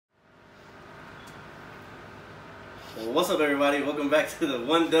Well, what's up, everybody? Welcome back to the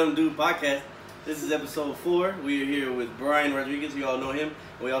OneDumbDude podcast. This is episode 4. We are here with Bryan Rodriguez. You all know him.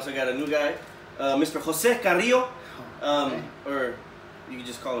 We also got a new guy, Mr. Jose Carrillo, Okay. or you can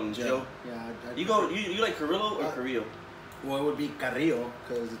just call him Joe. Yeah. You like Carrillo or Carrillo? Well, it would be Carrillo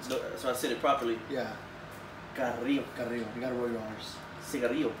because it's So I said it properly. yeah. Carrillo. Carrillo. You gotta roll your R's.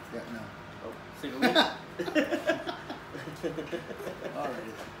 Cigarillo. Yeah. No. Oh, cigarillo. Alright.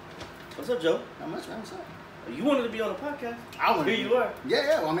 What's up, Joe? Not much, man. What's up? You wanted to be on the podcast. I wanted. Here you are.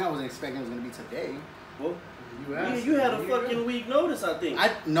 Yeah. Well, I mean, I wasn't expecting it was gonna be today. Well, You you had a fucking week notice, I think.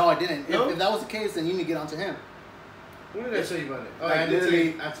 No, I didn't. No? If that was the case, then you need to get onto him. When did I tell you about it? Oh, Like, I did tell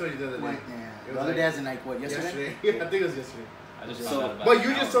literally- you. I told you the other day. Yeah. The other day, as in like what? Yesterday. Yeah, I think it was yesterday. I just So- found out about But it you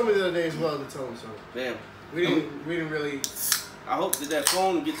now. just told me the other day as well to tell him so. Damn. We didn't really. I hope that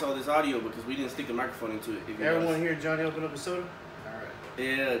phone gets all this audio because we didn't stick the microphone into it. If you Everyone notice. here, Johnny, open up a soda. All right.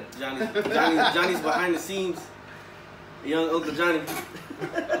 Yeah, Johnny's behind the scenes. Young Uncle Johnny.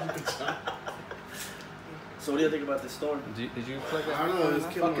 So what do you think about this storm? Did you plug it? I don't know. It was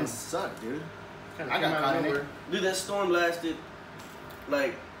It killing fucking me. sucked, dude. Kinda I came got out caught of in it. nowhere. Dude, that storm lasted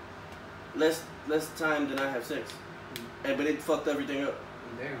like less time than I have sex, but it fucked everything up.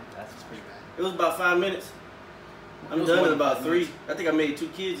 Damn. That's pretty bad. It was about 5 minutes. It I'm was done more in than about 5 3. minutes. I think I made 2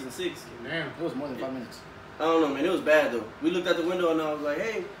 kids in 6. Damn. It was more than 5 minutes. I don't know, man. It was bad though. We looked out the window and I was like,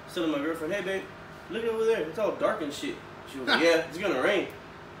 "Hey," I was telling my girlfriend, "Hey, babe, look over there. It's all dark and shit." She was like, "Yeah, it's gonna rain."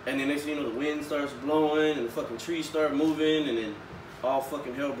 And then next thing you know, the wind starts blowing and the fucking trees start moving and then all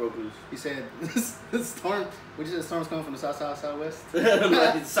fucking hell broke loose. He said, "The storm." Would you say the storm's coming from the south, southwest?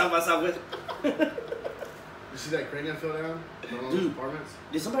 Like, South by Southwest. You see that crane that fell down? On all those Dude. apartments?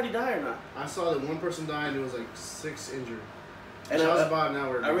 Did somebody die or not? I saw that one person died and there was like 6 injured. And And I was I about an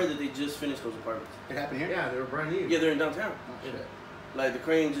hour. I read that they just finished those apartments. It happened here. Yeah, they were brand new. Yeah, they're in downtown. Oh shit. Like the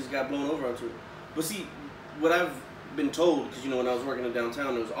crane just got blown over onto it. But see, what I've been told, because when I was working in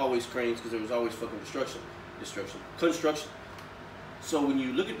downtown, there was always cranes because there was always fucking construction. So when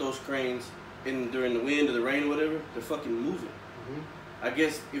you look at those cranes during the wind or the rain or whatever, they're fucking moving. Mm-hmm. I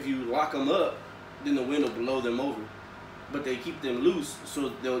guess if you lock them up, then the wind will blow them over. But they keep them loose, so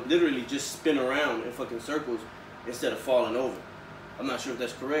they'll literally just spin around in fucking circles instead of falling over. I'm not sure if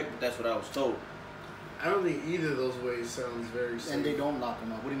that's correct, but that's what I was told. I don't think either of those ways sounds very safe. And they don't lock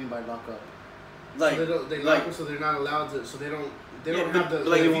them up. What do you mean by lock up? Like, so they lock them so they're not allowed to. So they don't have the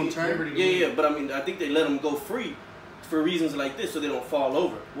like if own you, liberty to yeah, move. but I mean, I think they let them go free for reasons like this, so they don't fall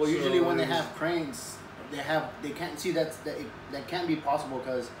over. Well, usually So when they it was- have cranes, they can't see that can't be possible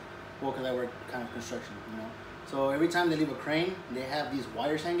because I work kind of construction, So every time they leave a crane, they have these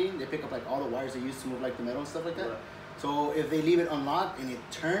wires hanging. They pick up like all the wires they use to move like the metal and stuff like that. Right. So if they leave it unlocked and it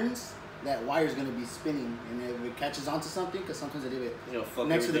turns, that wire is gonna be spinning, and if it catches onto something, because sometimes they leave it Fuck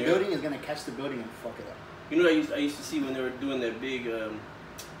next to the everything up. building, it's gonna catch the building and fuck it up. You know, I used to see when they were doing that big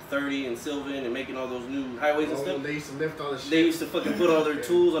 30 and Sylvan and making all those new highways and Oh, stuff. they used to lift all the shit. They used to fucking put all their Okay.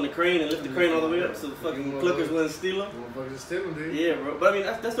 tools on the crane and lift the crane all the way up so the fucking clickers wouldn't steal them. Motherfuckers steal them, dude. Yeah, bro. But I mean,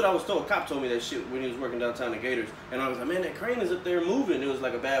 that's what I was told. A cop told me that shit when he was working downtown at Gators. And I was like, man, that crane is up there moving. It was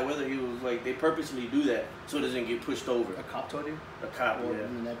like a bad weather. He was like, they purposely do that so it doesn't get pushed over. A cop told you? A cop, Well, yeah. I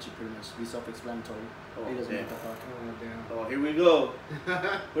mean, that should pretty much be self-explanatory. Oh, He doesn't damn. make that fuck. Oh, Oh, here we go. damn.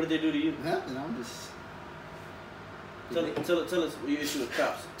 What did they do to you? Nothing. I'm just. Tell us what your issue with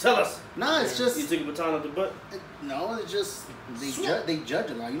cops. Tell us. Nah, it's just. You took a baton up the butt? No, it's just they judge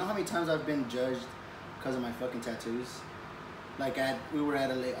a lot. You know how many times I've been judged because of my fucking tattoos? Like we were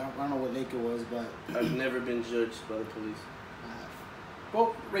at a lake. I don't know what lake it was, but I've never been judged by the police.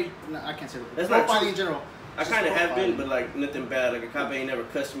 well, no, I can't say That's not profiling true. in general. I Just kind of have been, profiling. but like nothing bad. Like a cop ain't never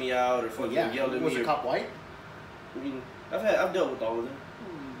cussed me out or fucking Yeah, yelled at was me. the or- cop white? I mean, I've dealt with all of them.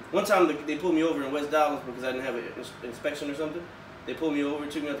 One time they pulled me over in West Dallas because I didn't have an inspection or something. They pulled me over,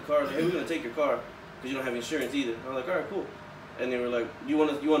 took me out the car. Like, hey, we're gonna take your car because you don't have insurance either. I was like, all right, cool. And they were like, you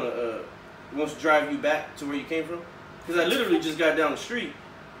want us to drive you back to where you came from? Because I literally just got down the street.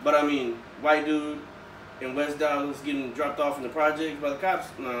 But I mean, white dude in West Dallas getting dropped off in the projects by the cops.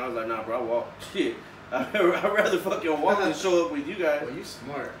 No, I was like, nah, bro, I walk. Shit, I'd rather fucking walk than show up with you guys. Well, you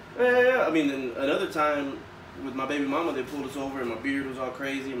smart. Yeah. I mean, then another time with my baby mama, they pulled us over and my beard was all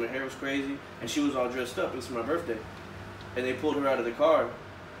crazy and my hair was crazy and she was all dressed up. It was for my birthday. And they pulled her out of the car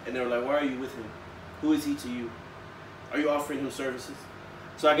and they were like, why are you with him? Who is he to you? Are you offering him services?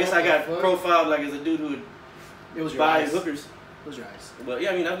 So I guess I got profiled like as a dude who would It was your buy eyes. hookers. It was your eyes. But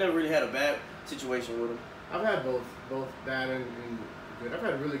yeah, I mean, I've never really had a bad situation with him. I've had both bad and good. I've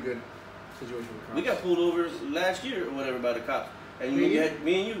had a really good situation with cops. We got pulled over last year or whatever by the cops. And Me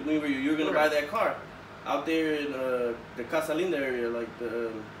me and you, you were going to buy that car out there in the Casa Linda area, like the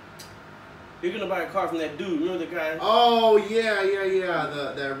You're gonna buy a car from that dude. Remember the guy? Oh yeah.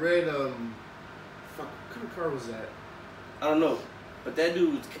 That red fuck. What kind of car was that? I don't know. But that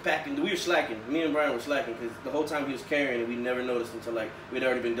dude was packing. We were slacking. Me and Bryan were slacking because the whole time he was carrying it, we never noticed until like we'd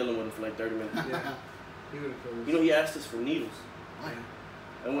already been dealing with him for like 30 minutes. Yeah. He would have killed us. You know, he asked us for needles. Why?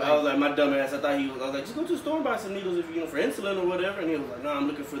 And I was like, my dumb ass, I was like, just go to the store and buy some needles if for insulin or whatever. And he was like, no, I'm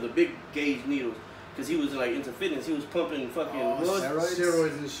looking for the big gauge needles. Because he was like into fitness. He was pumping fucking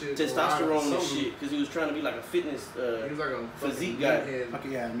steroids and shit. Testosterone and shit. Because he was trying to be like a fitness he was like a physique guy.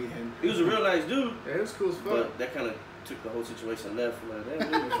 Yeah, meathead. He was a real nice dude. Yeah, it was cool as fuck. But that kind of took the whole situation left. Like,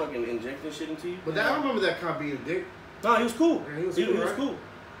 damn, he was fucking injecting shit into you. But I don't remember that cop being a dick. No, he was cool. Yeah, he was cool.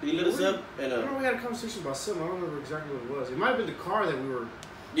 He lit us up. And, I remember we had a conversation about something. I don't remember exactly what it was. It might have been the car that we were...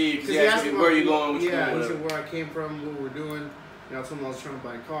 Yeah, because he asked me, where are you going? Which yeah, he said where I came from, what we were doing. And I told him I was trying to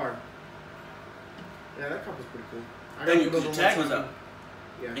buy a car. Yeah, that cop was pretty cool. Then your tag was out.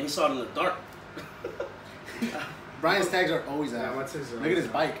 Yeah. And he saw it in the dark. Bryan's tags are always out. Yeah, my tags are Look at his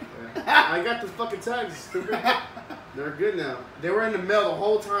bike. Yeah. I got the fucking tags, stupid. They're good now. They were in the mail the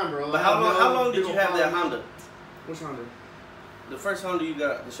whole time, bro. But how long did you have that Honda? Which Honda? The first Honda you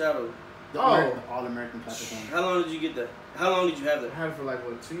got, the Shadow. The all-American classic one. How long did you get that? How long did you have that? I had it for like,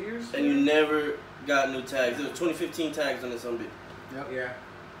 what, 2 years? And you never got new tags. There was 2015 tags on this Honda. Yep. Yeah.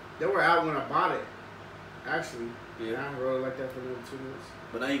 They were out when I bought it, actually. Yeah. And I rode it like that for another 2 months.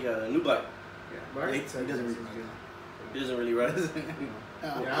 But now you got a new bike. Yeah, but He doesn't really ride. He doesn't really ride.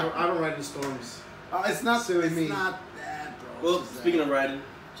 Yeah, I don't ride in storms. It's not Silly it's me. not that, bro. Well, speaking of riding,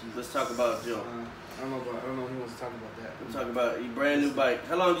 let's talk about Joe. I don't know who wants to talk about that. We'll talk about your brand new bike.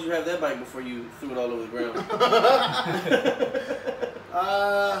 How long did you have that bike before you threw it all over the ground?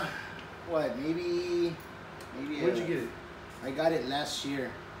 What? Maybe. When'd you get it? I got it last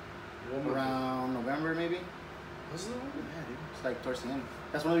year, around November maybe. Was it? Yeah, dude. It's like towards the end.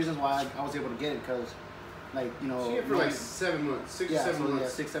 That's one of the reasons why I was able to get it, because, like, you know. So you had it for like 7 months, 6 or 7 months. Yeah,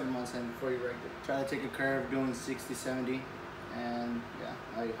 6, 7 months in. Before you wrecked it. Try to take a curve, doing 60, 70, and yeah,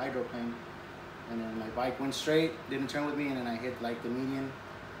 I hydroplaned. And then my bike went straight, didn't turn with me, and then I hit like the median.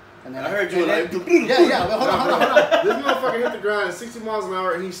 And then I heard you like, yeah, but hold on. This motherfucker hit the ground at 60 miles an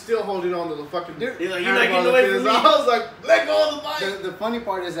hour, and he's still holding on to the fucking. He's like, you're not getting away from me. I was like, let go of the bike. The funny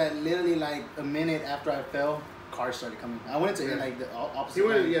part is that literally like a minute after I fell, cars started coming. I went into like the opposite. He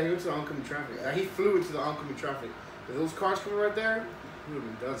went to the oncoming traffic. Yeah. He flew into the oncoming traffic. If those cars coming right there, he would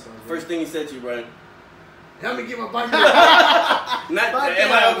have been done something. First thing he said to you, Bryan. Help me get my bike. Am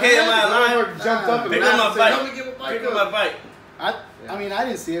I okay? Am I alive? Jumped up and Pick up my bike. Help me get my bike. Pick up my bike. I mean, I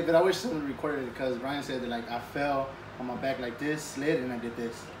didn't see it, but I wish someone recorded it, because Bryan said that like I fell on my back like this, slid, and I did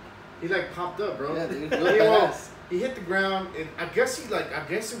this. He like popped up, bro. Yeah, dude. He hit the ground, and I guess him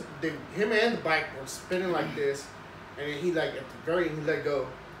and the bike were spinning like this, and then he like at the very end he let go,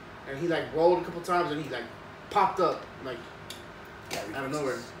 and he like rolled a couple times, and he like popped up like out of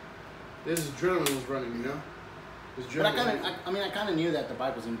nowhere. This adrenaline was running, you know. But I kind of knew that the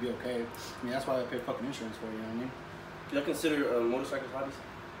bike was gonna be okay. I mean, that's why I paid fucking insurance for it. You know what I mean? Do y'all consider motorcycles hobbies?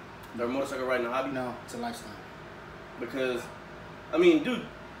 Or motorcycle riding a hobby? No, it's a lifestyle. Because, I mean, dude,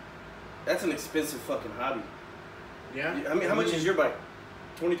 that's an expensive fucking hobby. Yeah. I mean, how much is your bike?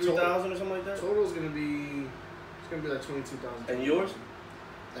 23,000 or something like that? Total's gonna be, it's gonna be like 22,000. And yours?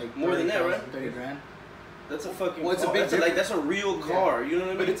 Like more than that, right? 30 grand. That's a fucking. Well, it's a big difference. That's a real car. You know what I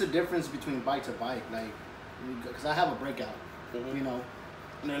mean? But it's a difference between bike to bike, like, because I have a breakout, you know,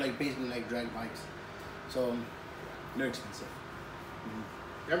 and they're like basically like drag bikes, so they're expensive.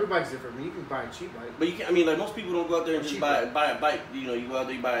 Every bike's different. I mean, you can buy a cheap bike. But you can't. I mean, like most people don't go out there and just buy a bike. You know, you go out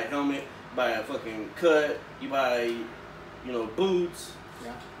there, you buy a helmet, buy a fucking cut, you buy, you know, boots.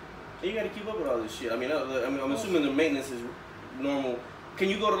 Yeah. And you got to keep up with all this shit. I mean, I'm assuming the maintenance is normal. Can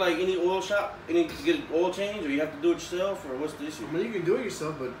you go to like any oil shop, to get an oil change, or you have to do it yourself, or what's the issue? I mean, you can do it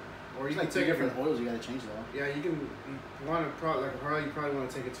yourself, but or you it's can like take different oils you got to change though. Yeah, you want to probably like a Harley. You probably want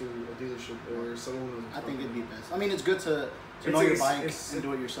to take it to a dealership or someone who knows. I think it'd be best. I mean, it's good to know your bike and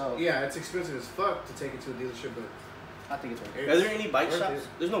do it yourself. Yeah, it's expensive as fuck to take it to a dealership, but I think it's worth it. Are there any bike shops?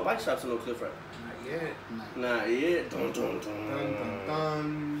 There's no bike shops in Oak Cliff, right? Not yet. Not yet. Dun, dun,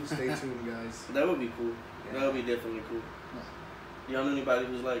 dun. Stay tuned, guys. That would be cool. Yeah. That would be definitely cool. Y'all know anybody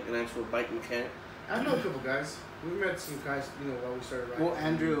who's like an actual bike mechanic? I know a couple guys. We've met some guys, you know, while we started riding. Well,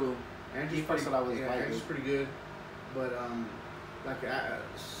 Andrew's pretty, Andrew's pretty good, but I'm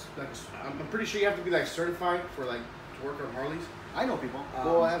pretty sure you have to be like certified for like to work on Harleys. I know people.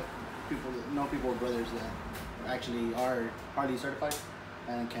 Well, I have people with brothers that actually are Harley certified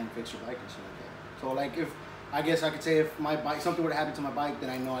and can fix your bike and shit like that. So like if I guess I could say if my bike something were to happen to my bike, then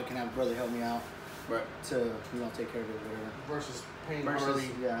I know I can have a brother help me out right, to take care of it or whatever. Versus paying Versus, Harley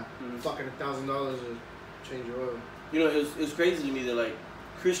yeah. fucking $1,000 to change your oil. You know, it was crazy to me that like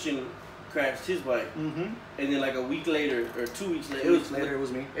Christian crashed his bike, Mm-hmm. and then like a week later or 2 weeks later, It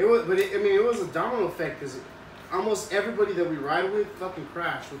was me. It was, it was a domino effect because almost everybody that we ride with fucking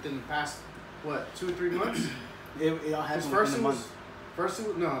crashed within the past 2 or 3 months. It all happened First within a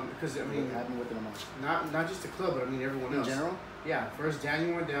month. no, because I mean, It happened within a month. not just the club, but I mean everyone else. In general? Yeah, first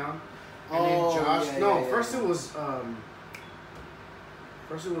Daniel went down, and Oh, then Josh. yeah, first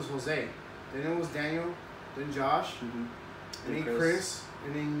it was Jose, then it was Daniel, then Josh, Mm-hmm. and then Chris,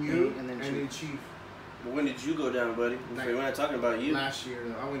 and then you, and then Chief. But when did you go down, buddy? Like, We're not talking about you. Last year,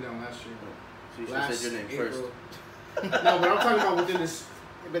 though. I went down last year. So you should have said your name first. No, but I'm talking about within this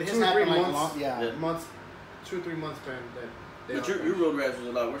But his 2 or 3 happened like months. yeah. Months, 2 or 3 months span that. But your road rash was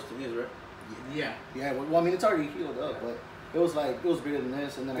a lot worse than his, right? Yeah. Yeah, well, I mean, it's already healed up, but it was bigger than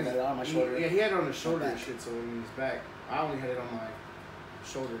this, and then I got it on my shoulder. Yeah, he had it on the shoulder back. and shit, so in his back. I only had it on my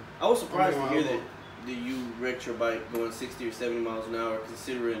shoulder. I was surprised to On my hear elbow. that you wrecked your bike going 60 or 70 miles an hour,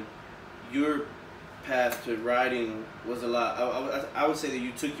 considering your path to riding was a lot. I would say that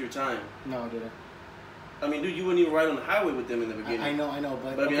you took your time. No, I didn't. I mean, dude, you wouldn't even ride on the highway with them in the beginning. I know,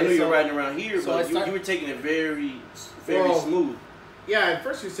 but I mean, okay, I know you so- were riding around here, so but I you were taking it very Well, smooth. Yeah, at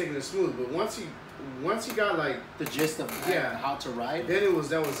first he was taking it smooth, but once he got like, the gist of how to ride. then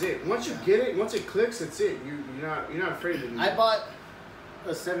that was it. Once you get it, once it clicks, that's it. You're not afraid of it anymore. I bought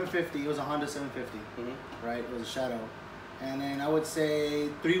a 750. It was a Honda 750, Mm-hmm. right? It was a Shadow. And then I would say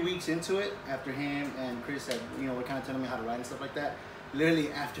 3 weeks into it, after him and Chris had, were kind of telling me how to ride and stuff like that.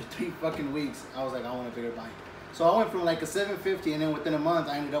 Literally after 3 fucking weeks, I was like, I want a bigger bike. So I went from like a 750, and then within a month,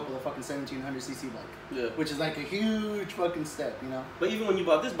 I ended up with a fucking 1700cc bike. Yeah. Which is like a huge fucking step, But even when you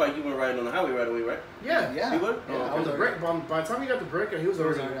bought this bike, you weren't riding on the highway right away, right? Yeah. Yeah. You were? Yeah, Oh, I okay. was The break, by the time he got the break, he was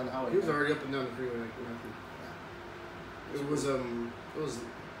already on the highway. He was already up and down the freeway like nothing. It was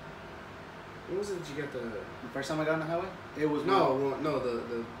What was it that you got the? The first time I got on the highway, it was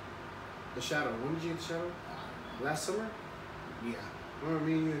the Shadow. When did you get the Shadow? Last summer. Yeah. I remember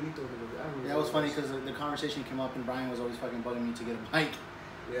me and you and Nito. I remember. Yeah, it was funny because the conversation came up and Bryan was always fucking bugging me to get a bike.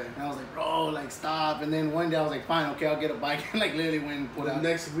 Yeah. And I was like, bro, like stop. And then one day I was like, fine, okay, I'll get a bike. And like literally went and pulled The out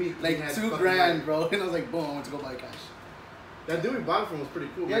next week, like he had $2 fucking grand, bike. bro. And I was like, boom, I went to go buy cash. That dude we bought it from was pretty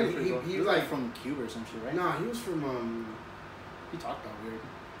cool. Yeah, man. He was like from Cuba or some shit, right? Nah, he was from He talked all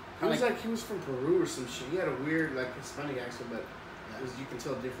weird. he was from Peru or some shit. He had a weird like Hispanic accent, but it was, you can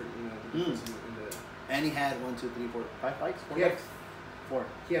tell different, the difference in the. And he had 1, 2, 3, 4, 5 bikes. He had 4.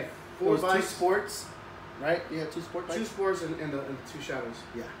 He had It 4 was 2 bikes, sports, right? Yeah, 2 sport bikes. 2 sports and the 2 shadows.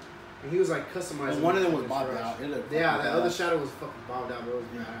 Yeah. And he was like customizing. And one of them was the bobbed shadows. out. It looked Yeah, fucking that other badass. shadow was fucking bobbed out, bro. It was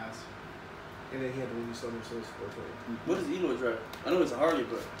badass. And then he had the one you sold him, so it was 420. What does Eloy drive? I know it's a Harley,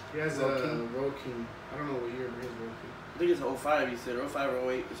 but He has Road a King. Road King. I don't know what year, but his Road King. I think it's an 05, he said, or 05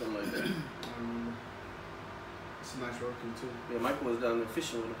 or 08 or something like that. It's a nice Road King too. Yeah, Michael was down there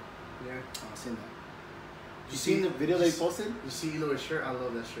fishing with him. Yeah. Oh, I've seen that. You seen the video they posted? You see Eloy's shirt? I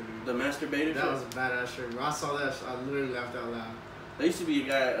love that shirt, dude. The masturbator That shirt. was a badass shirt. When I saw that, I literally laughed out loud. There used to be a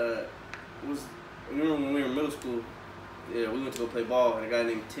guy, remember when we were in middle school, yeah, we went to go play ball, and a guy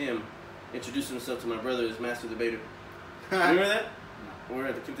named Tim introduced himself to my brother as Master Debater. Remember that? No. We were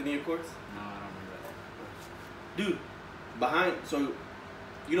at the Quintanilla courts? No, I don't remember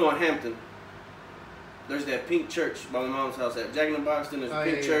that. Dude, on Hampton, there's that pink church by my mom's house at Jack in the Box, then there's a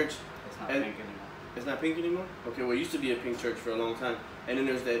pink church. It's not And- pink anymore. It's not pink anymore? Okay, well, it used to be a pink church for a long time. And then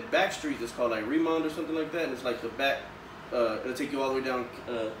there's that back street that's called like Remond or something like that. And it's like the back, it'll take you all the way down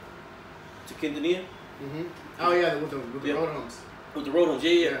to Quintanilla. Mm-hmm. Oh yeah, with the Yeah. road homes. With the road homes,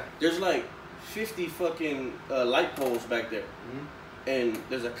 yeah. Yeah. There's like 50 fucking light poles back there. Mm-hmm. And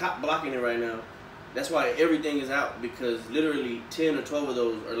there's a cop blocking it right now. That's why everything is out, because literally 10 or 12 of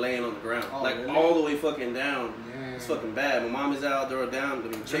those are laying on the ground. Oh, like really? all the way fucking down. Yeah. It's fucking bad. My mom is out, they're down. I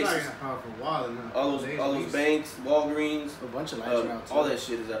mean, They're not Chase's, gonna have power for a while. all those banks, Walgreens, A bunch of lights are out. all that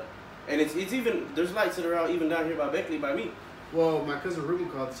shit is out. And it's even, there's lights that are out even down here by Beckley by me. Well, my cousin Ruben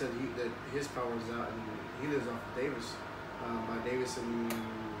called and said that his power is out, and he lives off of Davis, by Davis and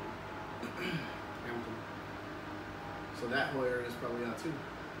Hampton. So that whole area is probably out too,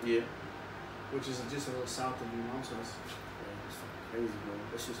 Yeah. which is just a little south of your mom's house. Yeah, it's fucking crazy, bro.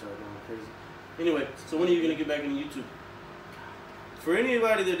 That shit started going crazy. Anyway, so when are you gonna get back into YouTube? For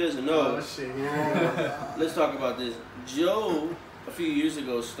anybody that doesn't know, Oh shit! Yeah. let's talk about this. Joe a few years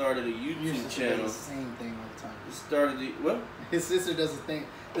ago started a Your YouTube sister channel. does the same thing all the time. Started the what? His sister does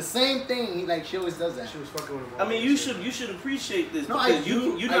the same thing. She always does that. She was fucking with him. I mean, you should appreciate this No, because I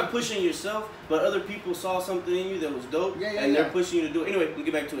do. you're not pushing yourself, but other people saw something in you that was dope, and they're pushing you to do it. Anyway, we'll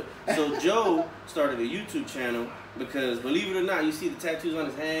get back to it. So Joe started a YouTube channel because, believe it or not, you see the tattoos on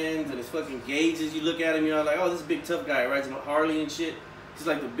his hands and his fucking gauges. You look at him, you're like, oh, this big tough guy rides a Harley and shit. He's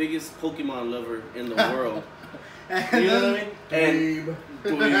like the biggest Pokemon lover in the world. You know what I mean?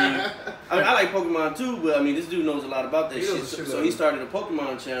 Dweeb. I mean, I like Pokemon too, but I mean, this dude knows a lot about that shit. So he started a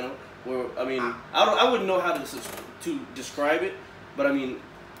Pokemon channel where, I mean, I wouldn't know how to describe it, but I mean,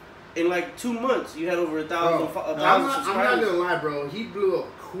 in like 2 months, you had over 1,000 subscribers. I'm not gonna lie, bro. He blew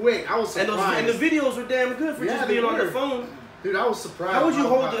up quick. I was surprised. And the videos were damn good for just being on their phone. Dude, I was surprised. How would you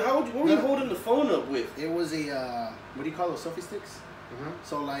hold it? What were you holding the phone up with? It was a what do you call those selfie sticks?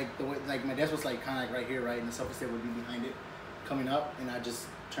 So like the way, like my desk was like kind of like right here, right, and the selfie stick would be behind it, coming up, and I just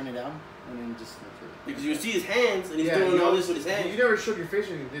turn it down and then just. Because you see his hands and he's doing all this with his hands. You never showed your face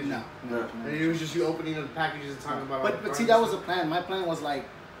or anything, did you? No. And it was just you opening up the packages and talking about. But see, that was the plan. My plan was like,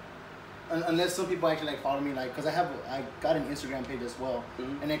 unless some people actually like follow me, like, cause I got an Instagram page as well,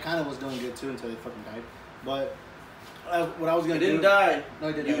 and it kind of was doing good too until it fucking died. But what I was gonna do. It didn't die. No,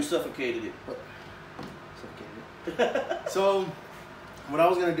 it didn't. You suffocated it. Suffocated it. So. What I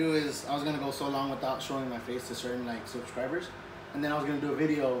was gonna do is I was gonna go so long without showing my face to certain like subscribers, and then I was gonna do a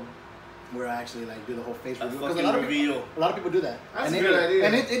video where I actually like do the whole face reveal. Because a lot of people do that. That's a good idea.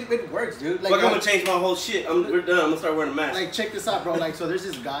 And it works, dude. Like, I'm gonna change my whole shit. We're done. I'm gonna start wearing a mask. Like, check this out, bro. Like, so there's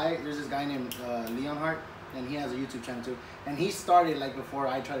this guy named Leonhardt, and he has a YouTube channel too. And he started like before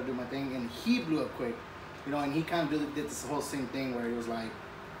I tried to do my thing, and he blew up quick, you know. And he kind of did this whole same thing where he was like,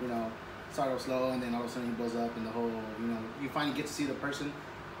 you know, start off slow, and then all of a sudden he blows up, and the whole, you know, you finally get to see the person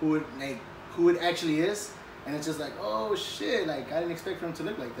who it actually is, and it's just like, oh shit, like I didn't expect for him to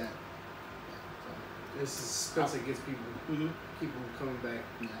look like that. Yeah, so this suspense that gets people coming back.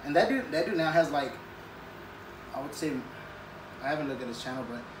 Yeah. And that dude now has like, I would say, I haven't looked at his channel,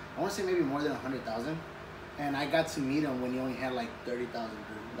 but I want to say maybe more than 100,000. And I got to meet him when he only had like 30,000, dude.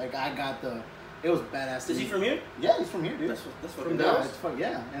 Like I got it was badass. Is he from here? Yeah, he's from here, dude. That's from Dallas.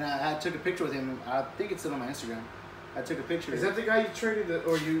 Yeah, and I took a picture with him. I think it's still on my Instagram. I took a picture. Is that the guy you traded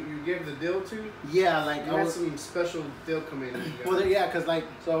or you gave the deal to? Yeah, like you had some special deal come in. Well, yeah, cause like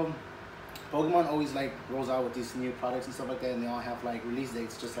so, Pokemon always like rolls out with these new products and stuff like that, and they all have like release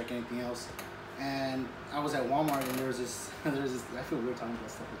dates, just like anything else. And I was at Walmart, and there was this. I feel weird talking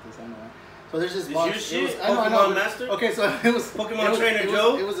about stuff like this. I don't know why. So there's this box. Your shit? I know. Master? Okay, so it was Pokemon Trainer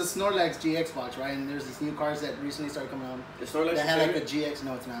Joe. It was a Snorlax GX box, right? And there's this new cards that recently started coming out. The Snorlax that had like a GX.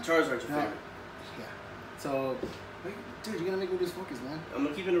 No, it's not. Charizard's your favorite. Yeah. So, dude, you're gonna make me lose focus, man. I'm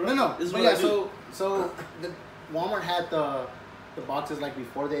gonna keep interrupting. No. This is but what yeah, I do. so the Walmart had the boxes like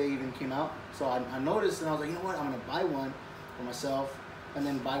before they even came out. So I noticed, and I was like, you know what? I'm gonna buy one for myself, and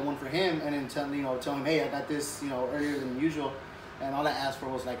then buy one for him, and then tell him, hey, I got this, you know, earlier than usual. And all I asked for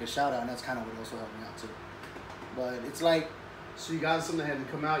was like a shout out, and that's kind of what also helped me out too. But it's like, so you got something that hadn't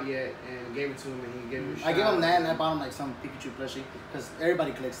come out yet, and gave it to him, and he gave you a shout out. I gave him that, and I bought him like some Pikachu plushie, because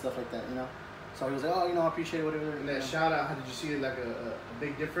everybody collects stuff like that, you know. So he was like, oh, you know, I appreciate it, whatever. And that shout out, how did you see like a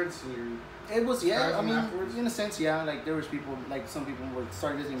big difference in your? It was, yeah. I mean, afterwards? in a sense, yeah. Like there was people, like some people would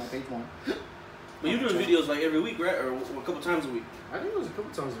start visiting my page more. But you're doing videos like every week, right? Or a couple times a week? I think it was a couple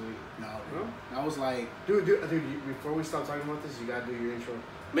times a week. No, dude. I was like, dude, before we stop talking about this, you gotta do your intro.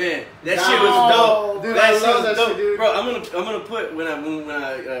 Man, that shit was dope. Dude, I love that shit, dude. Bro, I'm gonna put when I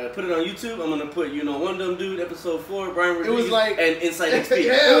put it on YouTube, I'm gonna put OneDumbDude episode 4, Bryan Rodriguez, it was like, and InsightXP.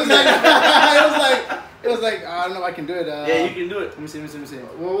 Yeah, it was like I don't know if I can do it. Yeah, you can do it. Let me see.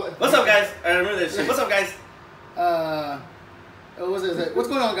 Well, what's up, guys? I remember that shit. What's up, guys? What's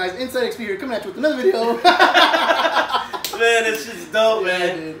going on, guys? InsightXP here, coming at you with another video. Man, this shit's dope,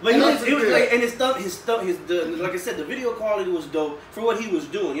 man. Dude. But it was like, and like I said, the video quality was dope for what he was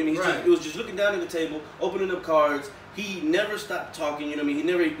doing. I mean, it was just looking down at the table, opening up cards. He never stopped talking. You know what I mean?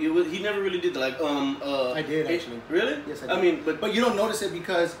 He never really did like I did actually. Really? Yes, I did. I mean, but you don't notice it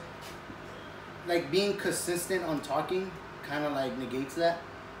because like being consistent on talking kind of like negates that.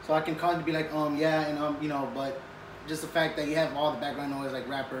 So I can constantly be like yeah, and you know, but. Just the fact that you have all the background noise like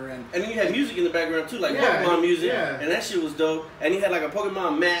rapper and then you had music in the background too, like Pokemon music, and that shit was dope. And he had like a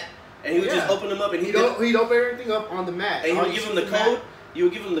Pokemon mat, and he would just open them up, and he'd open everything up on the mat, and he would give him the code. You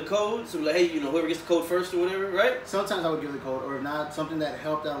would give him the code, so like, hey, you know, whoever gets the code first or whatever, right? Sometimes I would give the code, or if not, something that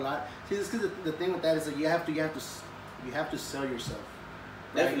helped out a lot. See, this because the thing with that is that you have to sell yourself.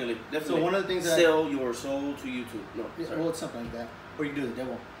 Right? Definitely. So one of the things that sell your soul to YouTube. No, sorry. Well, it's something like that, or you do the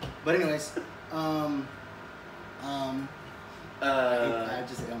devil. But anyways, I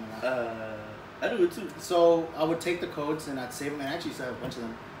just hate them a lot. I do it too. So I would take the codes and I'd save them, and I actually still have a bunch of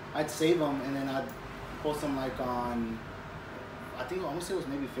them. I'd save them and then I'd post them like on, I think I want to say it was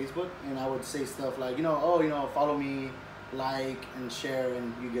maybe Facebook, and I would say stuff like, follow me, like and share,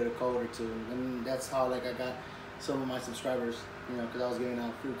 and you get a code or two. And that's how like I got some of my subscribers, because I was giving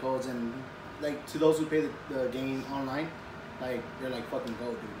out free codes, and like to those who pay the game online, like they're like fucking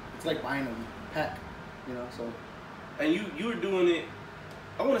gold, dude. It's like buying a pack, so. And you were doing it.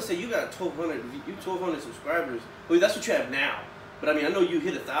 I want to say you got 1,200 subscribers. Well, that's what you have now. But I mean, I know you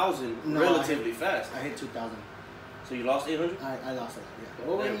hit 1,000 relatively fast. I hit 2,000. So you lost 800? I lost it. Yeah.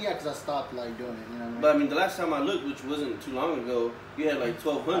 Well, because I stopped like doing it. What I mean? But I mean, the last time I looked, which wasn't too long ago, you had like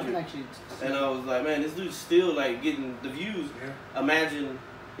 1,200. And I was like, man, this dude's still like getting the views. Yeah. Imagine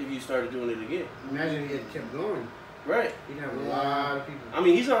if you started doing it again. Imagine he had kept going. Right. He'd have a lot of people. I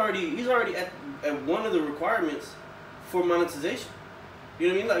mean, he's already at one of the requirements for monetization. You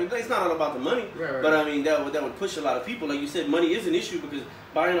know what I mean? Like, it's not all about the money, right. But I mean, that would push a lot of people. Like you said, money is an issue because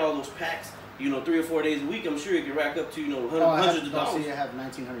buying all those packs, 3 or 4 days a week, I'm sure it could rack up to hundreds of dollars. I have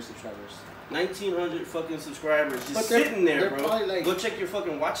 1,900 subscribers. 1,900 fucking subscribers just sitting there, bro. Like, go check your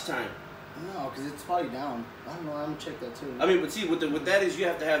fucking watch time. No, because it's probably down. I don't know. I'm gonna check that too. I mean, but see, with that is you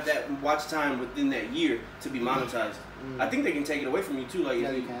have to have that watch time within that year to be monetized. I think they can take it away from you too. Like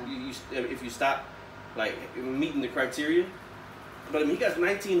if you stop like meeting the criteria. But I mean, he got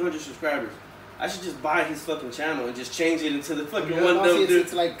 1,900 subscribers. I should just buy his fucking channel and just change it into the fucking OneDumbDude.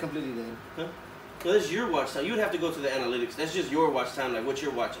 It's like completely dead. Huh? No, that's your watch time. You would have to go to the analytics. That's just your watch time, like what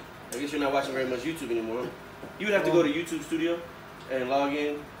you're watching. I guess you're not watching very much YouTube anymore. You would have to go to YouTube Studio and log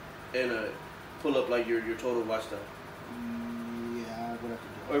in and pull up like your total watch time. Yeah, I would have to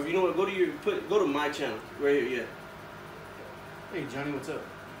do. Or if you know what, go to my channel right here. Yeah. Hey Johnny, what's up?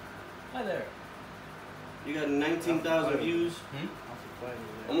 Hi there. You got 19,000 views.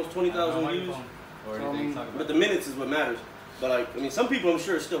 Almost 20,000 views. But the minutes is what matters. But like, I mean, some people I'm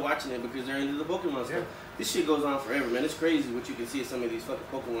sure are still watching it because they're into the Pokemon stuff. This shit goes on forever, man. It's crazy what you can see at some of these fucking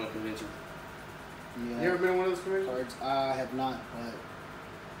Pokemon conventions. Yeah. You ever been to one of those conventions? Cards? I have not,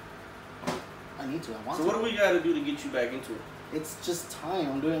 but I need to. I want to. So what do we got to do to get you back into it? It's just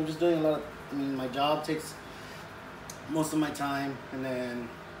time. I'm just doing a lot of. I mean, my job takes most of my time, and then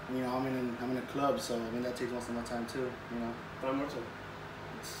I'm in a club, so I mean that takes most of my time too. Time more time.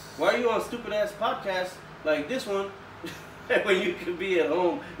 Why are you on stupid ass podcasts like this one when you could be at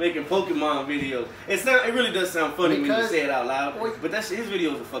home making Pokemon videos? It really does sound funny when you say it out loud. But his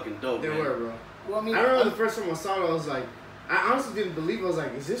videos are fucking dope. They were, bro. Well, I mean, I remember the first time I saw it, I was like, I honestly didn't believe it. I was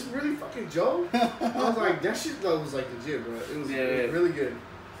like, is this really fucking Joe? I was like, that shit was like legit, bro. It was really good.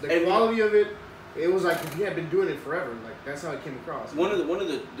 The quality of it was like if he had been doing it forever. Like that's how it came across. One of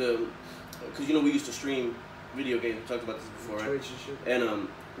the because we used to stream video games. We talked about this before, right? Twitch and shit. And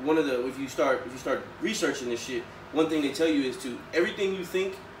one of the if you start researching this shit, one thing they tell you is to everything you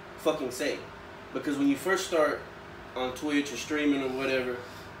think, fucking say, because when you first start on Twitch or streaming or whatever,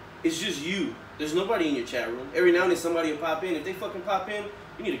 it's just you. There's nobody in your chat room. Every now and then somebody will pop in. If they fucking pop in,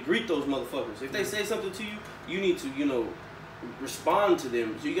 you need to greet those motherfuckers. If they say something to you, you need to respond to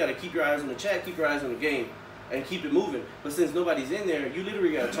them. So you got to keep your eyes on the chat, keep your eyes on the game, and keep it moving. But since nobody's in there, you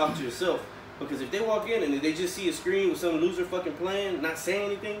literally got to talk to yourself. Because if they walk in and they just see a screen with some loser fucking playing, not saying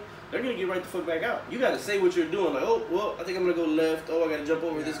anything, they're going to get right the fuck back out. You got to say what you're doing. Like, oh, well, I think I'm going to go left. Oh, I got to jump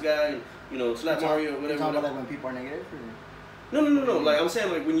over this guy and, slap Mario or whatever. You talking about like when people are negative? No. Like, I'm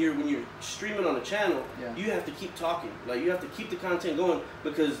saying, like, when you're streaming on a channel, you have to keep talking. Like, you have to keep the content going.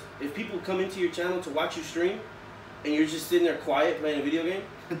 Because if people come into your channel to watch you stream, and you're just sitting there quiet playing a video game,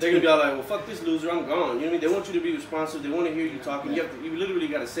 they're gonna be all like, well, fuck this loser, I'm gone. You know what I mean? They want you to be responsive. They want to hear you talking. You literally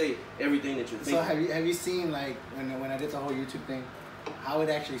got to say everything that you're thinking. So have you seen like when I did the whole YouTube thing, how it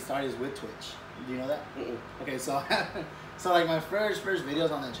actually started is with Twitch? Do you know that? Okay, so like my first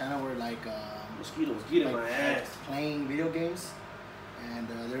videos on that channel were like mosquitoes getting my ass playing video games, and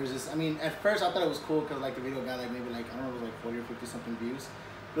there was this. I mean, at first I thought it was cool because like the video got like maybe like I don't know, it was like 40 or 50 something views.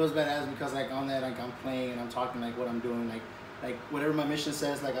 It was badass because like on that like I'm playing and I'm talking like what I'm doing like whatever my mission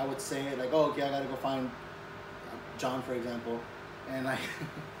says, like I would say it like, oh, okay, I gotta go find John, for example, and like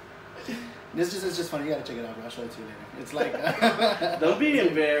it's just funny. You gotta check it out, bro. I'll show it to you later. It's like don't be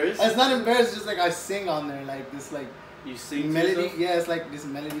embarrassed. It's not embarrassed. It's just like I sing on there like this like you sing melody. Yeah, it's like this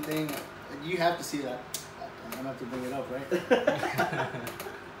melody thing. You have to see that. I'm gonna have to bring it up, right?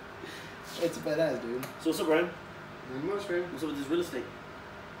 It's badass, dude. So what's up, Bryan? Not much, man. What's up with this real estate?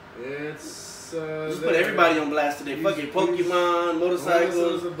 It's just put everybody on blast today. Fucking Pokemon,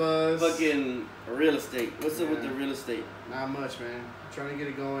 motorcycles, fucking real estate. What's up with the real estate? Not much, man. Trying to get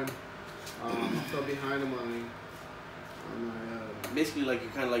it going. I fell behind on money. Basically, like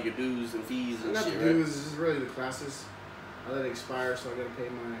you're kind of like your dues and fees and not shit, the right? dues, it's just really the classes. I let it expire, so I gotta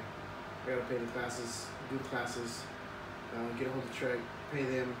pay the classes, do the classes, get a hold of the track, pay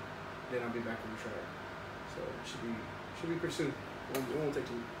them, then I'll be back on the track. So it should be pretty soon. It won't take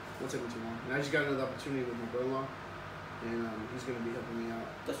me too long. And I just got another opportunity with my brother-in-law, and he's gonna be helping me out.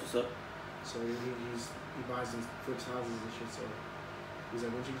 That's what's up. So he buys and flips houses and shit. So he's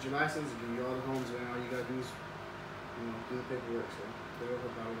like, once you get your license, give you all the homes, and all you gotta do is, do the paperwork. So they'll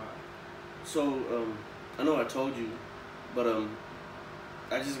help out a lot. So I know I told you, but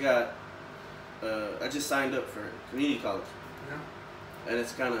I just signed up for community college. Yeah. And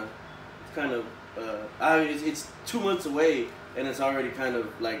it's it's 2 months away, and it's already kind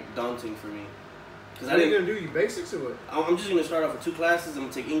of like daunting for me. Cause what are you gonna do? You basics or what? I'm just gonna start off with 2 classes. I'm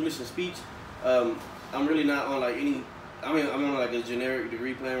gonna take English and speech. I'm really not on like any. I'm on like a generic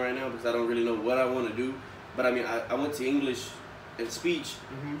degree plan right now because I don't really know what I want to do. But I mean, I went to English and speech.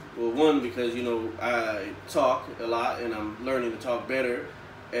 Mm-hmm. Well, one because I talk a lot and I'm learning to talk better,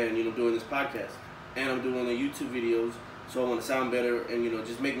 and doing this podcast, and I'm doing the YouTube videos, so I want to sound better and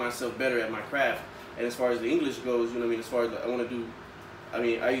just make myself better at my craft. And as far as the English goes, as far as I want to do.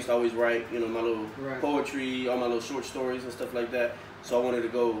 I used to always write, my little poetry, all my little short stories and stuff like that. So I wanted to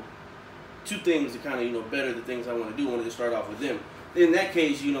go 2 things to kind of, better the things I want to do. I wanted to start off with them. In that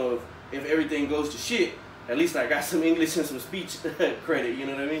case, if everything goes to shit, at least I got some English and some speech credit, you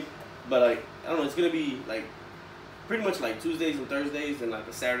know what I mean? But like, I don't know, it's going to be like pretty much like Tuesdays and Thursdays and like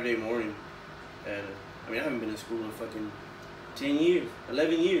a Saturday morning. And I haven't been in school in fucking 10 years,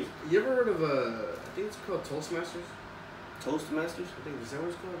 11 years. You ever heard of I think it's called Toastmasters? Toastmasters? I think is that what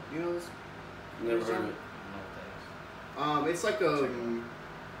it's called? You know this? Never heard of it. No, it's like a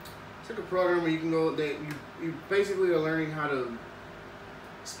program where you can go. You basically are learning how to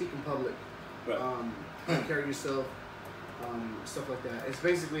speak in public, right. How to carry yourself, stuff like that. It's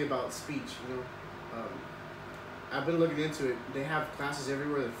basically about speech. I've been looking into it. They have classes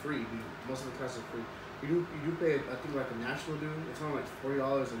everywhere. They're free. Most of the classes are free. You do pay, I think, like a national due. It's only like $40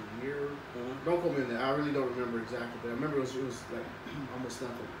 a year. Mm-hmm. Don't quote me on that. I really don't remember exactly, but I remember it was like almost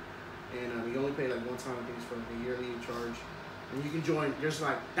nothing. And you only pay like one time. I think it's for like a yearly charge. And you can join. There's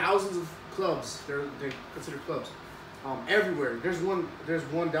like thousands of clubs. They're considered clubs everywhere. There's one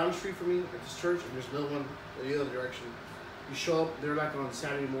down the street from me at this church, and there's another one in the other direction. You show up. They're like on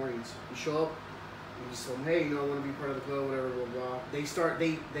Saturday mornings. You show up. And you just tell them, hey, I want to be part of the club, whatever, blah blah.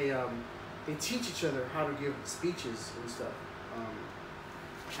 They teach each other how to give speeches and stuff,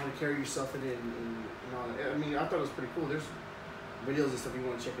 how to carry yourself in it and all that. I thought it was pretty cool. There's videos and stuff, you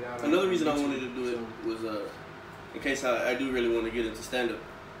want to check it out. Another reason I wanted to do it was in case I do really want to get into stand-up.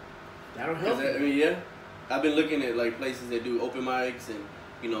 That'll help. Yeah. I've been looking at like places that do open mics and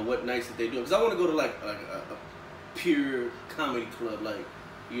what nights that they do. Because I want to go to like a pure comedy club, like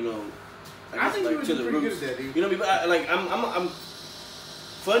I think like you would to do the pretty roots. good at that, dude. You know what I mean? But I'm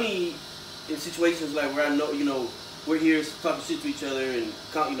funny in situations like where I know, we're here talking shit to each other and,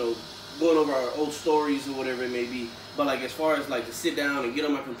 going over our old stories or whatever it may be. But like as far as like to sit down and get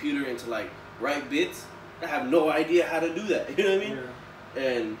on my computer and to like write bits, I have no idea how to do that. You know what I mean? Yeah.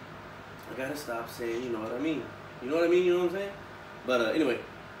 And I gotta stop saying, you know what I mean? You know what I mean? You know what I'm saying? But anyway,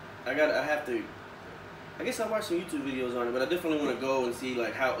 I have to. I guess I watch some YouTube videos on it, but I definitely want to go and see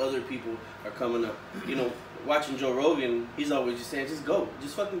like how other people are coming up. Watching Joe Rogan, he's always just saying, just go.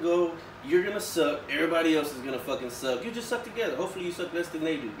 Just fucking go. You're going to suck. Everybody else is going to fucking suck. You just suck together. Hopefully you suck less than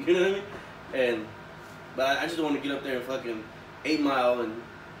they do. You know what I mean? But I just don't want to get up there and fucking 8 Mile and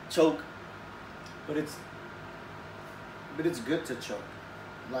choke. But it's good to choke.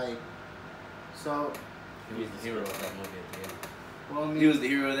 Like, so... He was the hero of that movie at the end. Well, he was the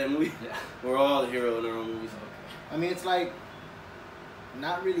hero of that movie? Yeah. We're all the hero in our own movies. Okay. It's like,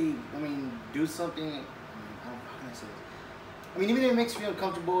 not really, do something... How can I say this? Even if it makes you feel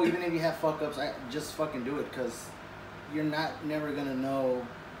uncomfortable, even if you have fuck-ups, I just fucking do it, because you're never gonna know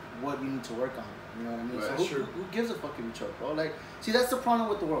what you need to work on. You know what I mean? Right, so who gives a fuck if you choke, bro? Like, see, that's the problem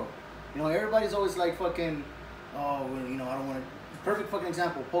with the world. Everybody's always like fucking, I don't want to... Perfect fucking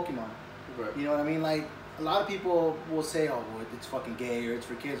example, Pokémon. Right. You know what I mean? Like, a lot of people will say, oh, well, it's fucking gay or it's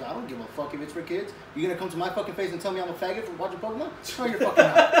for kids. I don't give a fuck if it's for kids. You're gonna come to my fucking face and tell me I'm a faggot for watching Pokemon? No, you're fucking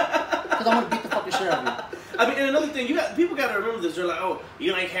not. Because I'm gonna beat the fucking shit out of you. And another thing, people gotta remember this. They're like, oh,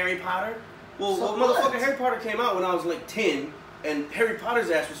 you like Harry Potter? Well, motherfucker, Harry Potter came out when I was like 10, and Harry Potter's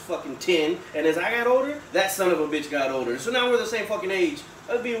ass was fucking 10, and as I got older, that son of a bitch got older. So now we're the same fucking age.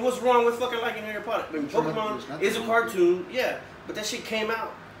 What's wrong with fucking liking Harry Potter? Pokemon is a cartoon, yeah, but that shit came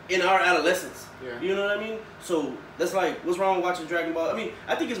out in our adolescence. Yeah. You know what I mean? So that's like, what's wrong with watching Dragon Ball? I mean,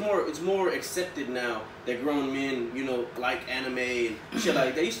 I think it's more accepted now that grown men, you know, like anime and shit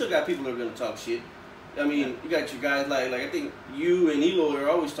like that. You still got people that are gonna talk shit. I mean, you got your guys like I think you and Elo are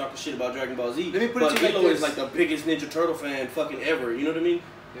always talking shit about Dragon Ball Z. Let me put but it to you Elo like is this. like the biggest Ninja Turtle fan fucking ever. You know what I mean?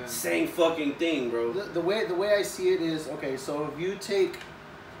 Yeah. Same fucking thing, bro. The way I see it is, okay, so if you take,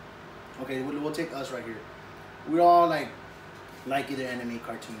 okay, we'll take us right here. We're all like either anime,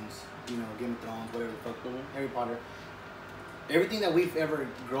 cartoons, you know, Game of Thrones, whatever the fuck, Harry Potter. Everything that we've ever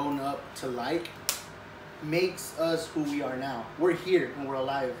grown up to like makes us who we are now. We're here and we're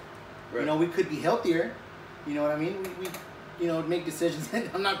alive. Right. You know, we could be healthier. You know what I mean? We you know, make decisions.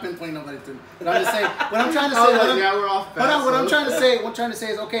 I'm not pinpointing nobody to, but I'm just saying. What I'm trying to say. Yeah, we're off. Hold on. What I'm trying to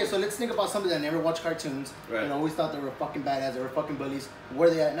say is, okay. So let's think about somebody that never watched cartoons. Right. And always thought they were fucking badass. They were fucking bullies. Where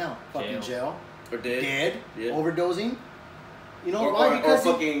are they at now? Fucking jail. Or dead. Dead. Yeah. Overdosing. You know Or, why? Because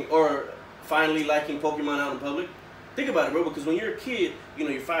or finally liking Pokemon out in public. Think about it, bro, because when you're a kid, you know,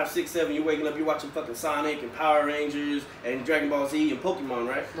 you're 5, 6, 7, you're waking up, you're watching fucking Sonic and Power Rangers and Dragon Ball Z and Pokemon,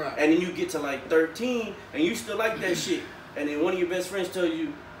 right? Right. And then you get to like 13 and you still like that shit. And then one of your best friends tell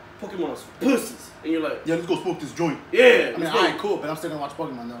you, Pokemon's pussies. And you're like, yeah, let's go smoke this joint. yeah. I mean, alright, cool, but I'm still gonna watch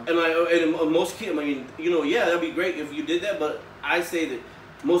Pokemon though. And like, and most kids, I mean, you know, yeah, that'd be great if you did that, but I say that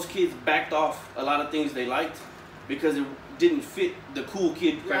most kids backed off a lot of things they liked because it didn't fit the cool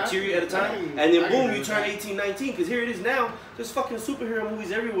kid criteria at the time. And then boom, you turn 18, 19, because here it is now, there's fucking superhero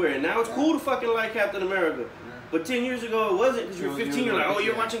movies everywhere. And now it's cool to fucking like Captain America. But 10 years ago it wasn't, because you're 15, you're like, oh,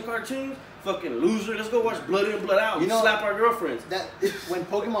 you're watching cartoons? Fucking loser, let's go watch Blood In, Blood Out. You know, slap our girlfriends. That when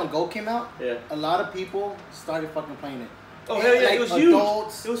Pokemon Go came out, Yeah. a lot of people started fucking playing it. Oh hell yeah, like, it was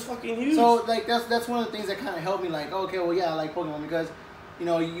adults. huge. It was fucking huge. So like that's one of the things that kind of helped me. Like, okay, well yeah, I like Pokemon because, you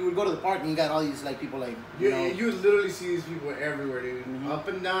know, you would go to the park and you got all these like people like you know. You literally see these people everywhere, dude. Mm-hmm. Up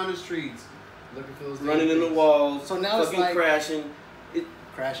and down the streets, looking for those. running in the things. walls. So now it's fucking like- crashing.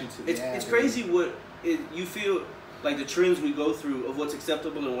 crashing too. It's crazy what you feel like the trends we go through of what's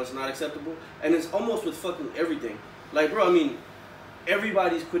acceptable and what's not acceptable, and it's almost with fucking everything. Like, bro, I mean,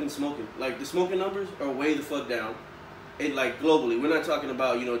 everybody's quitting smoking. Like, the smoking numbers are way the fuck down. And like globally, we're not talking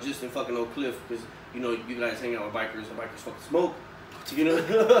about, you know, just in fucking Oak Cliff because, you know, you guys hang out with bikers and bikers fucking smoke, you know,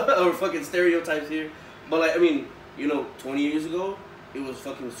 or fucking stereotypes here. But like, I mean, you know, 20 years ago, it was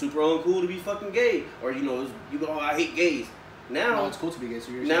fucking super uncool to be fucking gay, or you know, it was, you go, oh, I hate gays. Now it's cool to be gay.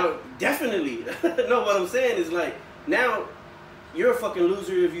 So you're now, definitely. No, what I'm saying is like, now you're a fucking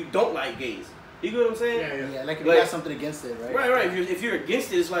loser if you don't like gays. You get what I'm saying? Yeah, like if you got something against it, right? Right. If you're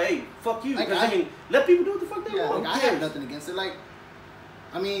against it, it's like, hey, fuck you. Like, Because I mean, let people do what the fuck they want. Like, I have nothing against it. Like,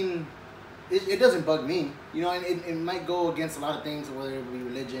 I mean, it doesn't bug me, you know, and it might go against a lot of things, whether it be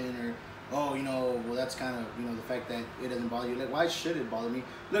religion or, oh, you know, well, that's kind of, you know, the fact that it doesn't bother you. Like, why should it bother me?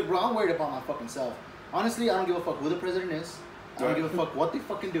 Look, bro, I'm worried about my fucking self. Honestly, I don't give a fuck who the president is. I don't give a fuck what they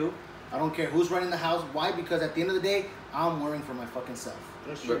fucking do. I don't care who's running the house. Why? Because at the end of the day, I'm worrying for my fucking self.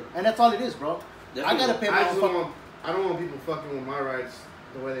 That's true. And that's all it is, bro. Definitely. I gotta pay my own I don't want people fucking with my rights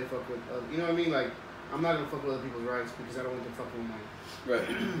the way they fuck with other. You know what I mean? Like, I'm not gonna fuck with other people's rights because I don't want them fucking with mine.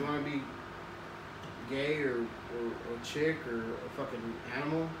 Right. You wanna be gay or chick or a fucking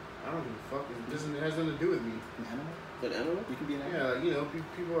animal? I don't give a fuck. It has nothing to do with me. An animal? An animal? You can be an animal. Yeah, like, you know,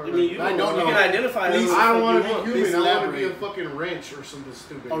 people are. I mean, you like, don't know. You can identify. Please, as I don't want want. to be human. Please I want to be a elaborate. fucking wrench or something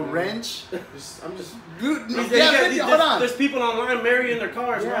stupid. A you know? wrench? I'm just. Dude, Hold on. There's people online marrying their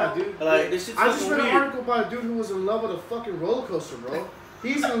cars, Yeah, bro. dude. Like, this shit's I just fucking read an weird. article about a dude who was in love with a fucking roller coaster, bro.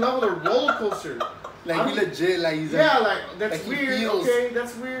 He's in love with a roller coaster. Like, he legit, like, he's Yeah, like that's like he weird. feels- Okay,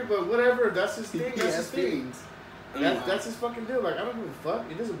 that's weird, but whatever. That's his thing. That's his thing. things. That's his fucking deal. Like, I don't give a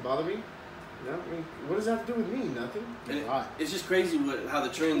fuck. It doesn't bother me. You know, I mean, what does that have to do with me? Nothing. And it's just crazy how the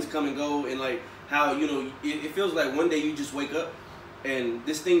trends come and go, and like how, you know, it feels like one day you just wake up and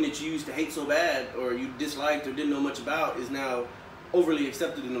this thing that you used to hate so bad or you disliked or didn't know much about is now overly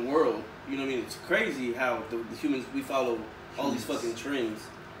accepted in the world. You know what I mean? It's crazy how the humans, we follow all these fucking trends.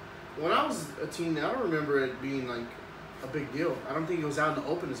 When I was a teen, I don't remember it being like a big deal. I don't think it was out in the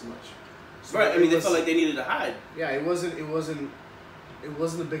open as much. So Right, I mean, it they was- felt like they needed to hide. Yeah, it wasn't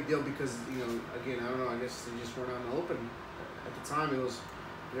a big deal because, you know, again, I don't know, I guess they just weren't out in the open. At the time, it was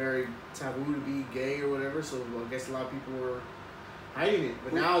very taboo to be gay or whatever, so I guess a lot of people were hiding it.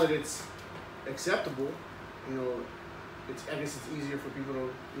 But now that it's acceptable, you know, I guess it's easier for people to,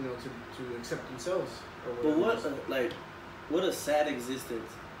 you know, to accept themselves. Or But whatever. what a sad existence.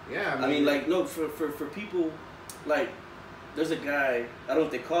 Yeah, I mean, like, no, for people, like, there's a guy, I don't know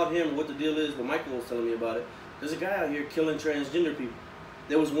if they caught him or what the deal is, but Michael was telling me about it. There's a guy out here killing transgender people.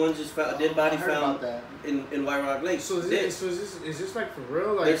 There was one just found, a dead body I heard found about that. in White Rock Lake. So is this like for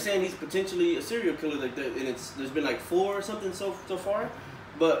real? Like they're saying he's potentially a serial killer, like that, and there's been like 4 or something so far.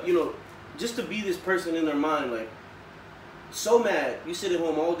 But you know, just to be this person in their mind, like so mad, you sit at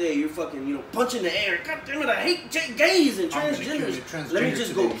home all day, you're fucking, you know, punching the air. God damn it, I hate gays and transgenders. Let me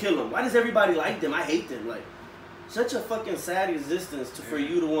just go kill them. Why does everybody like them? I hate them. Like such a fucking sad existence for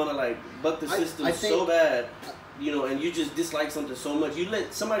you to want to like buck the system so bad. You know, and you just dislike something so much. You let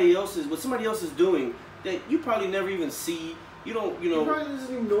what somebody else is doing that you probably never even see. You don't, you know. He probably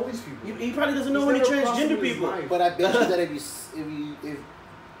doesn't even know these people. He probably doesn't know any transgender people. But I bet you that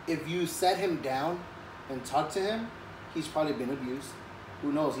if you sat him down and talked to him, he's probably been abused.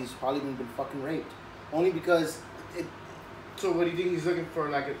 Who knows? He's probably been fucking raped. Only because it. So what do you think he's looking for?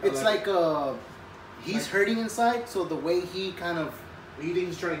 He's hurting inside. So the way he kind of. You think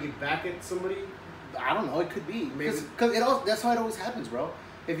he's trying to get back at somebody? I don't know. It could be because that's how it always happens, bro.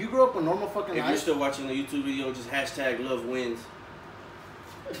 If you grow up a normal fucking life. If you're still watching the YouTube video, just #love wins.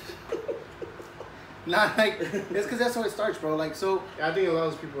 Not like it's because that's how it starts, bro. Like so. I think a lot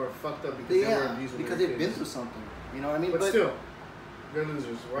of those people are fucked up because they were abused because they've been through something. You know what I mean? But still, they're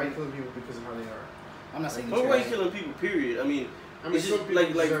losers. Why are you killing people because of how they are? I'm not saying. Why are you killing people? Period. I mean it's just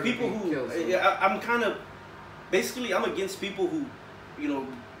like people who. I'm kind of basically I'm against people who, you know,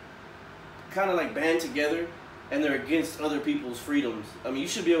 kind of like band together and they're against other people's freedoms. I mean, you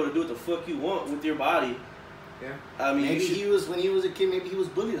should be able to do what the fuck you want with your body. Yeah. I mean, when he was a kid, maybe he was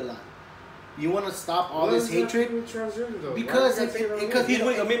bullied a lot. You want to stop all this hatred? Because maybe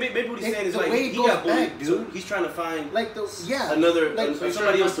what he's saying is like he got bullied, dude. So he's trying to find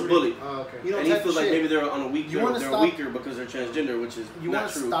somebody else to bully. Oh, okay. You know, and he feels like maybe they're on a they're weaker because they're transgender, which is you not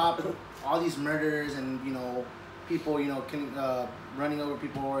want to true. Stop all these murders and people running over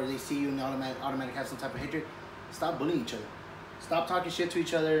people or they see you and automatic have some type of hatred. Stop bullying each other. Stop talking shit to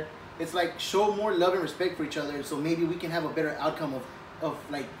each other. It's like show more love and respect for each other so maybe we can have a better outcome of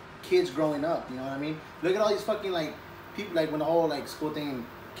like kids growing up. You know what I mean? Look at all these fucking like people like when the whole like school thing and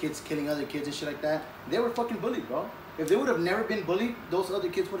kids killing other kids and shit like that. They were fucking bullied, bro. If they would have never been bullied, those other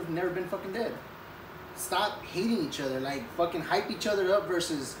kids would have never been fucking dead. Stop hating each other. Like fucking hype each other up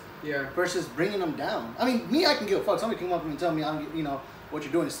versus bringing them down. I mean, me, I can give a fuck. Somebody come up to me and tell me, what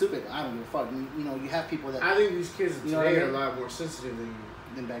you're doing is stupid. I don't give a fuck. And, you have people that. I think these kids today are a lot more sensitive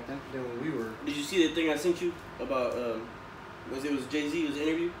than back then. Than when we were. Did you see the thing I sent you about? It was Jay-Z. It was an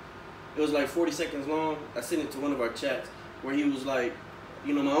interview. It was like 40 seconds long. I sent it to one of our chats where he was like,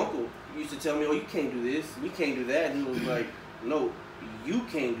 my uncle used to tell me, oh, you can't do this, we can't do that. And he was like, no, you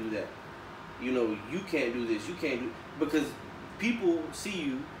can't do that. You can't do this, you can't do because people see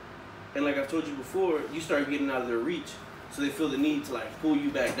you. And like I've told you before, you start getting out of their reach. So they feel the need to like pull you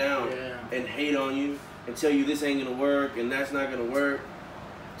back down and hate on you and tell you this ain't gonna work and that's not gonna work.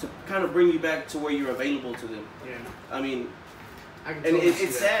 To kind of bring you back to where you're available to them. Yeah. I mean,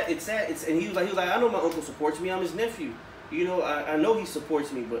 it's sad. And he was like, I know my uncle supports me. I'm his nephew. I know he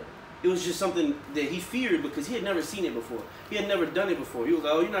supports me, but it was just something that he feared because he had never seen it before. He had never done it before. He was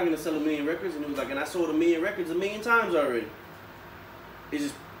like, oh, you're not gonna sell 1 million records, and he was like, and I sold 1 million records 1 million times already. It's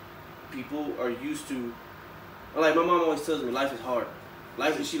just people are used to, like my mom always tells me, life is hard.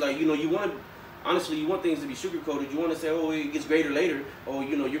 Life is, she like, you want things to be sugar-coated. You want to say, oh, it gets greater later. Oh,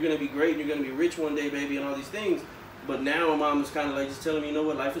 you're going to be great and you're going to be rich one day, baby, and all these things. But now my mom is kind of like just telling me, you know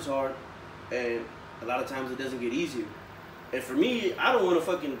what, life is hard. And a lot of times it doesn't get easier. And for me, I don't want to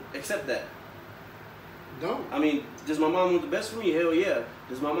fucking accept that. No. I mean, does my mom want the best for me? Hell yeah.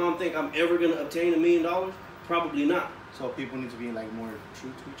 Does my mom think I'm ever going to obtain $1 million? Probably not. So people need to be like more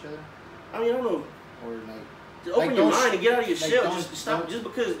true to each other? I mean, I don't know. Or like... Just open your mind and get out of your shell. Just stop. Just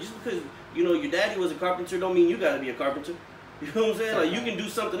because your daddy was a carpenter don't mean you gotta be a carpenter. You know what I'm saying? Like you can do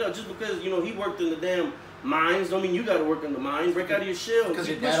something else. Just because he worked in the damn mines don't mean you gotta work in the mines. Break out of your shell. Because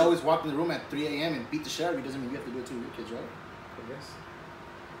your dad always walked in the room at 3 a.m. and beat the shit out of you doesn't mean you have to do it to your kids, right?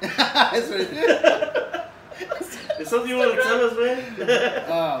 I guess. That's what it is. Is something you want to tell us, man?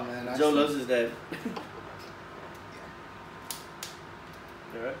 Oh man, Joe loves his dad.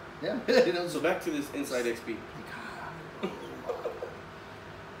 All right. Yeah. So back to this InsightXP.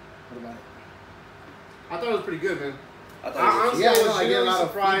 What about it? I thought it was pretty good, man. I get a lot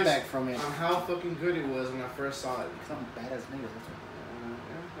of feedback from it on how fucking good it was when I first saw it. Something badass nigga. That's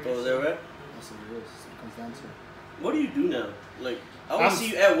what. Oh, is that right? That's what it is. It comes down to. What do you do now? Like, I want to see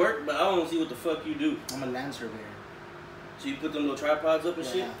you at work, but I don't want to see what the fuck you do. I'm a land surveyor. So you put them little tripods up and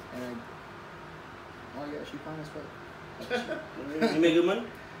shit? And oh yeah, she fine as fuck. You make good money?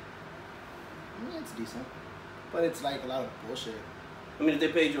 Yeah, it's decent. But it's like a lot of bullshit. I mean, if they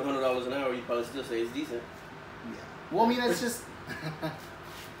paid you $100 an hour, you'd probably still say it's decent. Yeah. Well, I mean, it's just...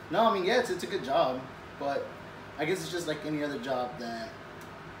 No, I mean, yeah, it's a good job, but I guess it's just like any other job that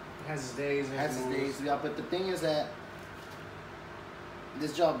Has its days. has its days. Yeah, but the thing is that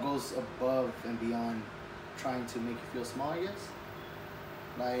this job goes above and beyond trying to make you feel small, I guess.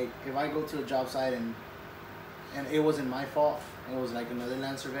 Like, if I go to a job site and it wasn't my fault, it was like another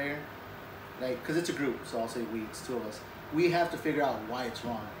land surveyor, like, because it's a group, so I'll say we, it's two of us. We have to figure out why it's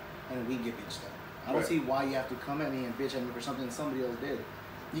wrong, and we get bitched at. I don't see why you have to come at me and bitch at me for something somebody else did.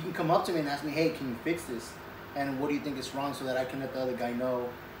 You can come up to me and ask me, hey, can you fix this? And what do you think is wrong, so that I can let the other guy know,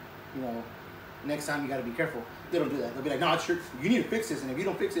 you know, next time you got to be careful. They don't do that. They'll be like, no, it's true. You need to fix this, and if you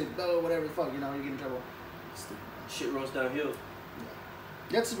don't fix it, blah, whatever the fuck, you know, you get in trouble. Stupid. Shit rolls downhill. Yeah.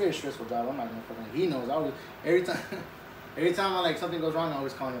 That's a very stressful job. I'm not gonna fucking. He knows. I always every time I like something goes wrong, I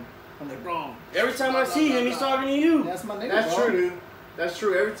always call him. I'm like, bro. Every time I see him, he's talking to you. That's my nigga. That's bro. true, dude. That's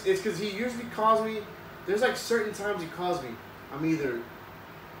true. It's because he usually calls me. There's like certain times he calls me. I'm either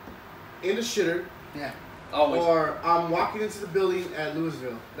in the shitter, Yeah. Always. or I'm walking into the building at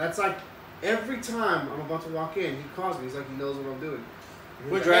Louisville. That's like every time I'm about to walk in, he calls me. He's like, he knows what I'm doing.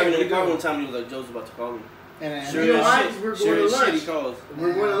 He's We're like, driving hey, in the car what one time. He was like, "Joe's about to call me." And Sure you know as why? shit. 'Cause we're Sure going as to shit, lunch. he calls.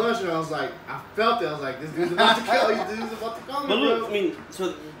 We're going to lunch, and I was like, I felt it. I was like, this dude's about to call. This dude's about to call me, But look, bro. I mean,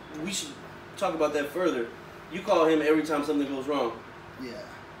 so we should talk about that further. You call him every time something goes wrong. yeah.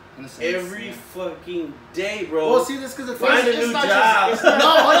 In a sense, Every yeah. fucking day, bro. Well, see, this because the Find thing a is, new not job. just- it's no,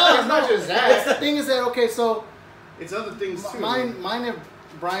 hold on. It's not just that. It's the thing is that okay, so It's other things too. mine and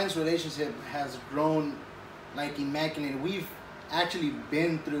Brian's relationship has grown like immaculate. We've actually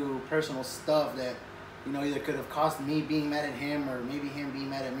been through personal stuff that, you know, either could have cost me being mad at him or maybe him being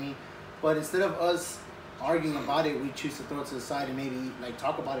mad at me. But instead of us arguing about it, we choose to throw it to the side and maybe like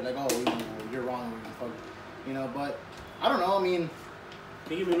talk about it like, oh, you know, you're wrong, or fuck, you know. But I don't know. I mean,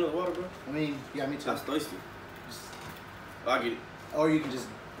 Can you give me another water, bro? yeah, me too. I'm thirsty. I'll get it. Or you can just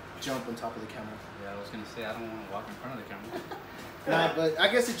jump on top of the camera. Yeah, I was gonna say I don't want to walk in front of the camera. Nah, but I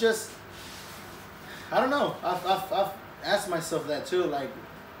guess it just, I don't know. I've asked myself that too, like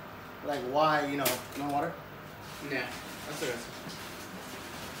why, you know, no water? Nah, that's it.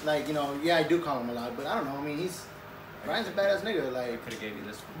 Like, you know, yeah, I do call him a lot, but I don't know. I mean, Brian's a badass nigga. Like, Could have gave you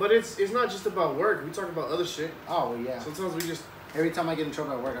this one. But it's not just about work. We talk about other shit. oh, well, yeah. Sometimes we just Every time I get in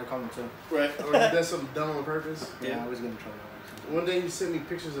trouble at work, I call him too. Right. or he does something dumb on purpose. Yeah, Yeah. I always get in trouble at work. One day he sent me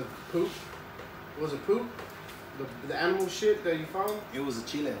pictures of poop. Was it poop? The animal shit that you found? It was a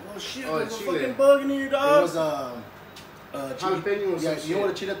chile. Oh shit, Oh, there's a Chile. fucking bug in here, It dog. was chile. Jalapeno or Yeah, some you know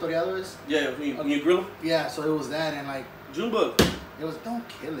what a shit. chile toreado is? Yeah, when you grill him. Yeah, so it was that, and like, June bug. it was, don't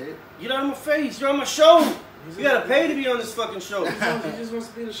kill it. Get out of my face. You're on my show. He's You gotta pay to be on this fucking show. He just wants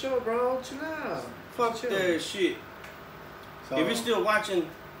to be in the show, bro. Chill out. Fuck Chill. that shit. So, If you're still watching,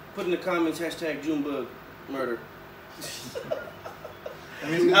 put in the comments hashtag Junebug murder. I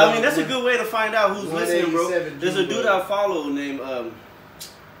mean, I mean, that's a good way to find out who's listening, bro. 187 There's a dude Junebug. I follow named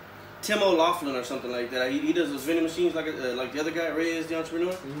Tim O'Laughlin or something like that. He does those vending machines like the other guy, Reyes, the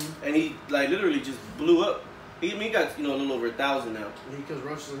entrepreneur, and he like literally just blew up. He got a little over 1,000 now. He kills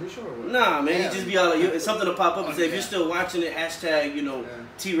roaches on his show or what? Nah, man, Yeah. he just be all like, something to pop up and say, if Yeah. you're still watching it, hashtag, Yeah.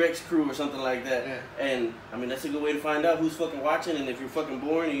 T-Rex crew or something like that. Yeah. And, I mean, that's a good way to find out who's fucking watching, and if you're fucking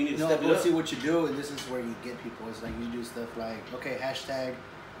boring and you need to No, step it go up. see what you do, and this is where you get people. It's like you do stuff like, okay, hashtag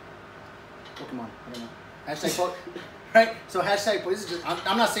Pokemon. I don't know. Hashtag right? So hashtag, this is just,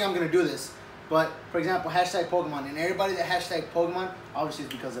 I'm not saying I'm going to do this, but for example, hashtag Pokemon. And everybody that hashtag Pokemon, obviously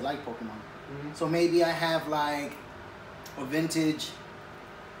it's because they like Pokemon. Mhm. So maybe I have like a vintage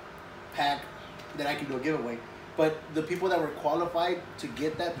pack that I can do a giveaway. But the people that were qualified to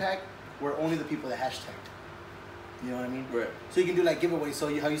get that pack were only the people that hashtagged. You know what I mean? Right. So you can do like giveaways. So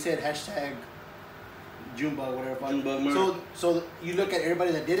how you said hashtag Junebug, whatever. fuck. Junebug murder. So you look at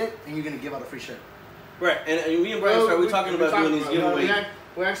everybody that did it, and you're gonna give out a free shirt. Right, and me and Bryan started talking about doing these giveaways.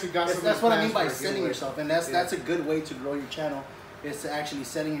 We actually got some. That's what I mean by plans for a selling giveaway. yourself, and that's a good way to grow your channel. Is to actually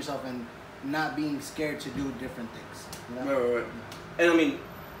selling yourself and not being scared to do different things. You know? Right. And I mean,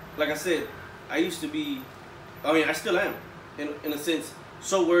 like I said, I used to be, I still am, in a sense,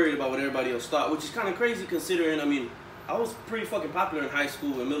 so worried about what everybody else thought, which is kind of crazy considering, I was pretty fucking popular in high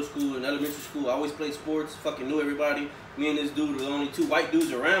school, in middle school, in elementary school. I always played sports, fucking knew everybody. Me and this dude were the only two white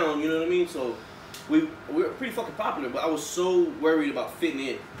dudes around, you know what I mean? So we were pretty fucking popular, but I was so worried about fitting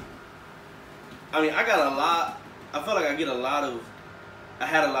in. I felt like I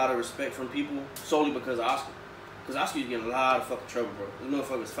had a lot of respect from people solely because of Oscar. Because Oscar was getting a lot of fucking trouble, bro. These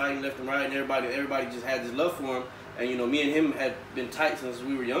motherfuckers fighting left and right, and everybody just had this love for him. And, me and him had been tight since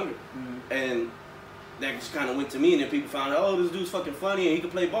we were younger. Mm-hmm. And that just kind of went to me, and then people found out, oh, this dude's fucking funny, and he can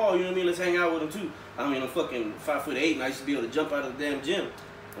play ball, you know what I mean? Let's hang out with him, too. I'm fucking 5'8", and I used to be able to jump out of the damn gym.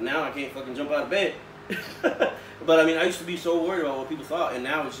 And now I can't fucking jump out of bed. But I mean, I used to be so worried about what people thought, and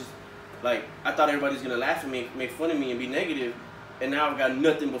now it's just like I thought everybody's gonna laugh at me, make fun of me, and be negative, and now I've got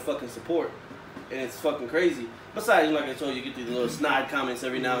nothing but fucking support, and it's fucking crazy. Besides, like I told you, you get these little snide comments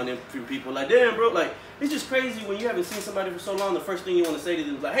every now and then from people like, damn, bro, like it's just crazy when you haven't seen somebody for so long. The first thing you want to say to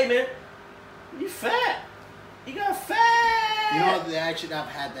them is like, hey man, you fat, you got fat. You know, actually, I've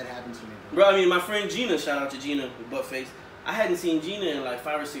had that happen to me. Bro, I mean, my friend Gina, shout out to Gina, Buttface. I hadn't seen Gina in like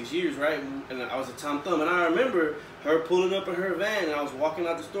 5 or 6 years, right? And I was a Tom Thumb, and I remember her pulling up in her van, and I was walking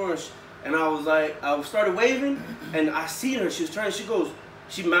out the store, and I was like, I started waving, and I seen her. She was turning. She goes,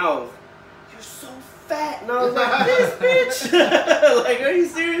 she mouthed, "You're so fat," and I was like, "This bitch." Like, are you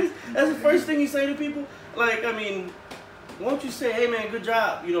serious? That's the first thing you say to people. Like, I mean, won't you say, "Hey man, good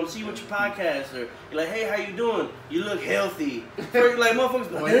job," you know, see what your podcast, or you're like, "Hey, how you doing? You look healthy." Like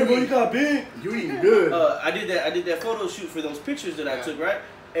motherfuckers, like, "Hey bro, you got big. You eating good." I did that photo shoot for those pictures that I took, right?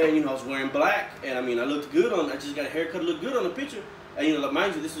 And you know, I was wearing black, and I mean, I looked good on. I just got a haircut, looked good on the picture. And you know, like,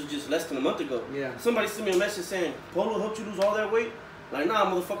 mind you, this was just less than a month ago. Yeah. Somebody sent me a message saying, "Polo helped you lose all that weight." Like, nah,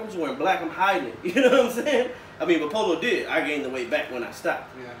 motherfucker, I'm just wearing black. I'm hiding it. You know what I'm saying? I mean, but Polo did. I gained the weight back when I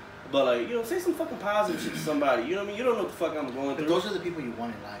stopped. Yeah. But like, you know, say some fucking positive shit to somebody. You know what I mean? You don't know what the fuck I'm going through. But those are the people you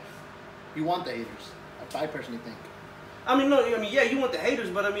want in life. You want the haters. I personally think. I mean, no, I mean, yeah, you want the haters,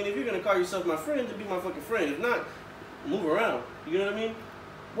 but I mean, if you're gonna call yourself my friend, then be my fucking friend. If not, move around. You know what I mean?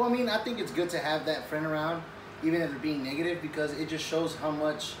 Well, I mean, I think it's good to have that friend around, even if they're being negative, because it just shows how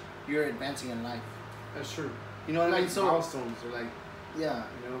much you're advancing in life. That's true. You know what I mean? Like So, milestones, or like, yeah.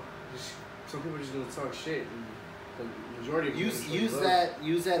 you know, just some people just gonna talk shit. And the majority of use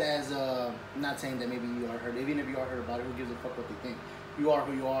that as not saying that maybe you are hurt. Even if you are hurt about it, who gives a fuck what they think? You are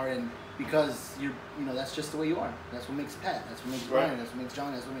who you are, and because you know, that's just the way you are. That's what makes Pat. That's what makes Bryan. That's what makes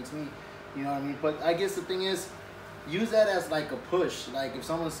John. That's what makes me. You know what I mean? But I guess the thing is, use that as like a push. Like if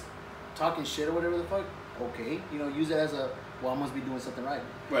someone's talking shit or whatever the fuck, okay, you know, use it as a, well, I must be doing something right.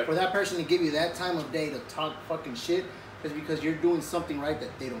 Right. For that person to give you that time of day to talk fucking shit is because you're doing something right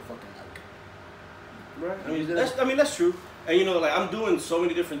that they don't fucking like. Right. I mean, that's true. And you know, like, I'm doing so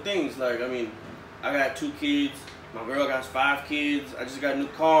many different things. Like, I mean, I got 2 kids. My girl got 5 kids. I just got a new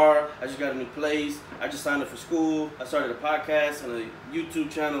car. I just got a new place. I just signed up for school. I started a podcast and a YouTube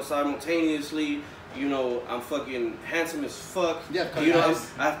channel simultaneously. You know, I'm fucking handsome as fuck. Yeah, you know,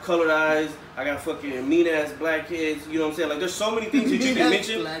 I have colored eyes. I got fucking mean ass black kids. You know what I'm saying? Like, there's so many things that you can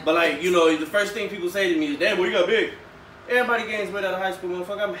mention. But like, you know, the first thing people say to me is, "Damn, boy, you got big." Everybody gains weight out of high school,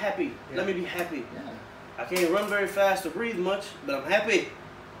 motherfucker. I'm happy. Yeah. Let me be happy. Yeah. I can't run very fast or breathe much, but I'm happy.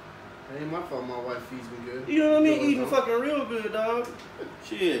 It ain't my fault my wife feeds me good. You know what I mean? Eating fucking real good, dog.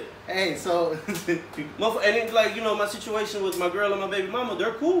 Shit. Hey, so And then, like, you know, my situation with my girl and my baby mama,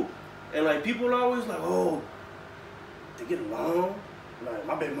 they're cool. And like, people are always like, "Oh, they get along." Like,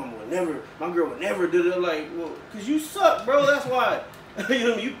 my baby mama would never, my girl would never do it. Like, well, cause you suck, bro. That's why. You know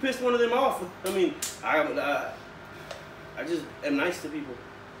what I mean? You pissed one of them off. I mean, I just am nice to people.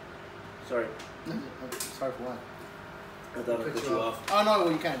 Sorry. Sorry for what? I thought I cut you off. Oh no,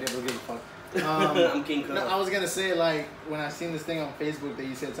 well you kind of did. We'll give a fuck. I'm King Kong. No, I was gonna say, like, when I seen this thing on Facebook that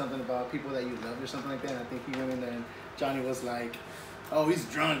you said something about people that you loved or something like that. And I think he went in there and Johnny was like, "Oh, he's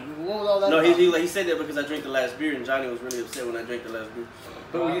drunk." What was all that? No, about? he said that because I drank the last beer, and Johnny was really upset when I drank the last beer.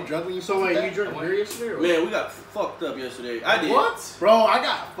 But were you drunk when you? So wait, you drank beer yesterday? Or Man, we got fucked up yesterday. I did. What? Bro, I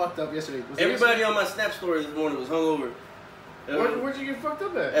got fucked up yesterday. Was Everybody on my Snap story this morning was hungover. Where'd you get fucked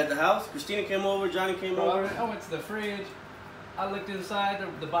up at? At the house. Christina came over. Johnny came over. I went to the fridge. I looked inside.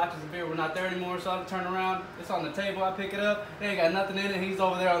 The boxes of beer were not there anymore, so I turned around. It's on the table. I pick it up. They ain't got nothing in it. He's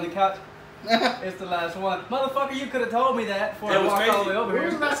over there on the couch. It's the last one. Motherfucker, you could have told me that before I walked all the way over When here.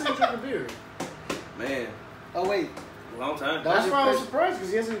 was the last time you drank a beer? Man, Oh wait, a long time. That was That's your why I was first- surprised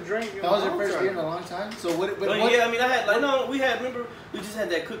because he hasn't drank. that was your first beer in a long time. So what? But yeah, I mean, I had like no, we had. Remember, we just had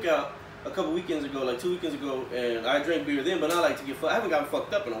that cookout a couple weekends ago, like 2 weekends ago, and I drank beer then. But I like to get. I haven't gotten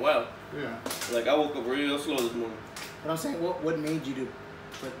fucked up in a while. Yeah. Like I woke up real slow this morning. But I'm saying, what made you to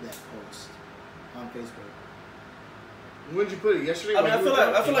put that post on Facebook? When did you put it? Yesterday? I mean, While you were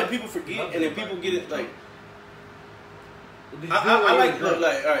I drunk? feel like people forget, and then people get it like. Did you do it I while you like were drunk?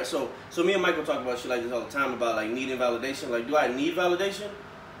 like all right. So me and Michael talk about shit like this all the time about like needing validation. Like, do I need validation?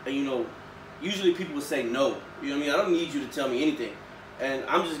 And you know, usually people would say no. You know what I mean? I don't need you to tell me anything. And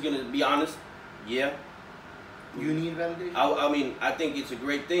I'm just gonna be honest. Yeah. You need validation. I mean, I think it's a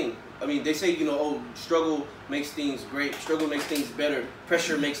great thing. I mean, they say, you know, oh, struggle makes things great. Struggle makes things better.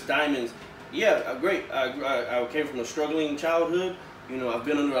 Pressure makes diamonds. Yeah, great. I came from a struggling childhood. You know, I've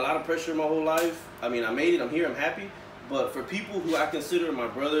been under a lot of pressure my whole life. I mean, I made it. I'm here. I'm happy. But for people who I consider my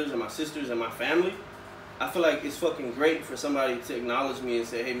brothers and my sisters and my family, I feel like it's fucking great for somebody to acknowledge me and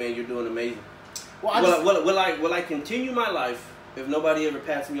say, "Hey man, you're doing amazing." Well, will I continue my life if nobody ever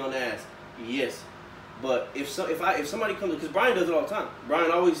pats me on the ass? Yes. But if somebody comes, because Bryan does it all the time.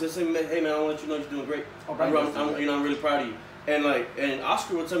 Bryan always says, "Hey man, I want to let you know you're doing great. I'm really proud of you." And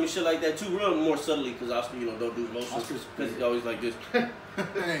Oscar will tell me shit like that too, real more subtly, because Oscar, don't do emotions, because he's always like this. You know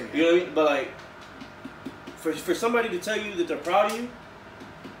what I mean? But like, for somebody to tell you that they're proud of you,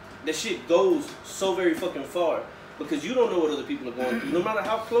 that shit goes so very fucking far. Because you don't know what other people are going through, no matter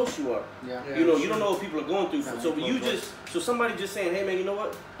how close you are. Yeah. You don't know what people are going through. So somebody just saying, "Hey man, you know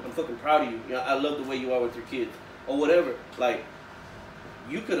what? I'm fucking proud of you. I love the way you are with your kids," or whatever. Like,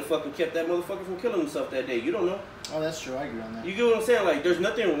 you could have fucking kept that motherfucker from killing himself that day. You don't know. Oh, that's true. I agree on that. You get what I'm saying? Like, there's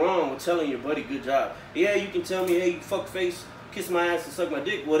nothing wrong with telling your buddy, "Good job." Yeah, you can tell me, "Hey, fuck face, kiss my ass and suck my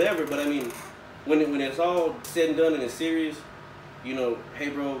dick," whatever. But I mean, when it's all said and done and it's serious. Hey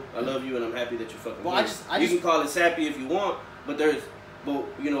bro, I love you and I'm happy that you're fucking here. You can call it sappy if you want, but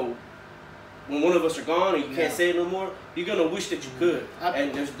when one of us are gone and you can't say it no more, you're gonna wish that you could.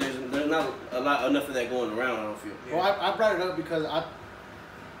 And there's not enough of that going around, I don't feel. Yeah. Well, I brought it up because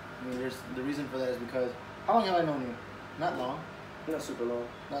there's the reason for that is because how long have I known you? Not long. Not super long.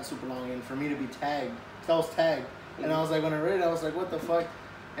 Not super long, and for me to be tagged, I was tagged, and I was like, when I read it, I was like, what the fuck?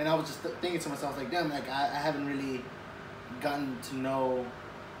 And I was just thinking to myself, like, damn, like I haven't really gotten to know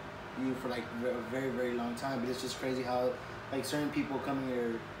you for like a very, very long time, but it's just crazy how like certain people come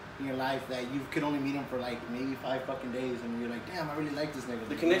in your life that you could only meet them for like maybe 5 fucking days, and you're like, damn, I really like this nigga.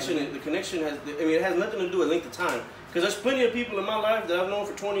 The connection has. I mean, it has nothing to do with length of time. Because there's plenty of people in my life that I've known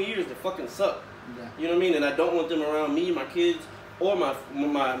for 20 years that fucking suck. Yeah. You know what I mean? And I don't want them around me, my kids, or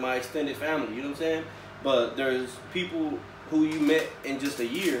my extended family. You know what I'm saying? But there's people who you met in just a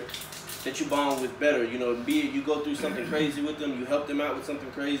year that you bond with better. Be it you go through something crazy with them, you help them out with something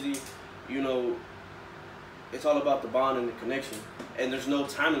crazy. It's all about the bond and the connection. And there's no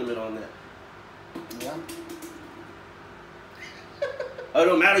time limit on that. Yeah. Oh, it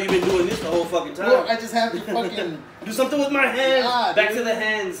don't matter, you've been doing this the whole fucking time. Look, I just have to fucking do something with my hands. Yeah, back to the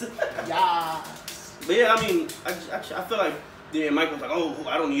hands. Yeah. But yeah, I mean, I feel like Mike was like, "Oh,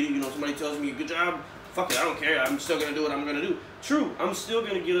 I don't need it." Somebody tells me, "Good job." Fuck it, I don't care. I'm still gonna do what I'm gonna do. True, I'm still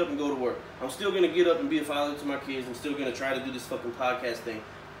gonna get up and go to work. I'm still gonna get up and be a father to my kids. I'm still gonna try to do this fucking podcast thing.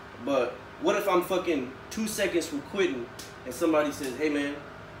 But what if I'm fucking 2 seconds from quitting and somebody says, "Hey man,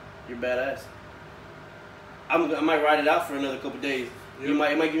 you're badass." I might ride it out for another couple days. Yep.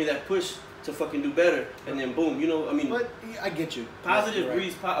 It might give me that push to fucking do better, and then boom, I mean. But I get you. Positivity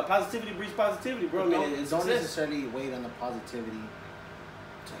breeds positivity, bro. Don't necessarily wait on the positivity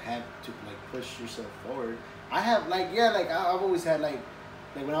to like push yourself forward. I have I've always had like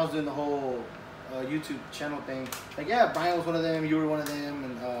when I was doing the whole YouTube channel thing, Bryan was one of them, you were one of them,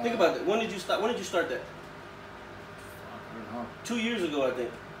 and think about that. When did you start that? I don't know. 2 years ago, I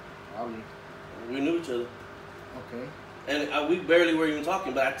think. Probably. We knew each other. Okay. And we barely were even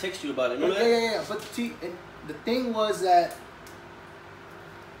talking, but I texted you about it. Remember that? Yeah. But see, the thing was that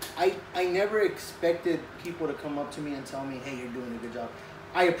I never expected people to come up to me and tell me, "Hey, you're doing a good job."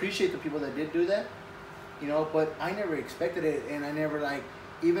 I appreciate the people that did do that, but I never expected it, and I never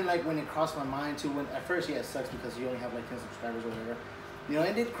even when it crossed my mind too. When at first, it sucks because you only have 10 subscribers or whatever.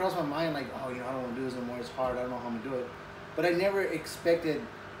 It did cross my mind I don't want to do this anymore. It's hard. I don't know how I'm gonna do it. But I never expected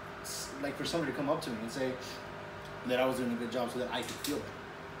for somebody to come up to me and say that I was doing a good job so that I could feel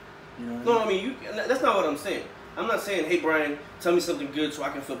better. No, I mean that's not what I'm saying. I'm not saying, "Hey Bryan, tell me something good so I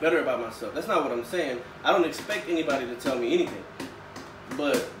can feel better about myself." That's not what I'm saying. I don't expect anybody to tell me anything.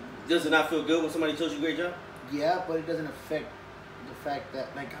 But does it not feel good when somebody tells you great job? Yeah, but it doesn't affect the fact that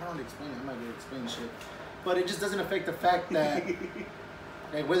I don't explain it. I'm not gonna explain shit. But it just doesn't affect the fact that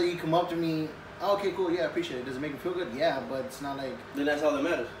whether you come up to me, "Oh, okay, cool, yeah, I appreciate it." Does it make me feel good? Yeah, but it's not like. Then that's all that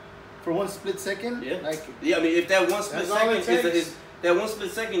matters. For one split second. Yeah. I mean, if that one split second that one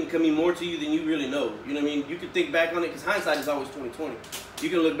split second can mean more to you than you really know. You know what I mean? You can think back on it because hindsight is always 20/20. You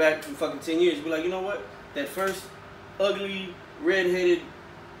can look back for fucking 10 years and be like, you know what? That first ugly, red-headed,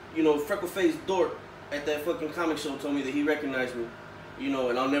 freckle-faced dork at that fucking comic show told me that he recognized me. And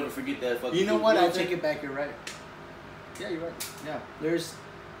I'll never forget that fucking. You know what? I take it back. You're right. Yeah, you're right. Yeah,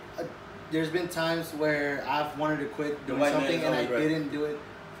 there's been times where I've wanted to quit doing something and I didn't do it.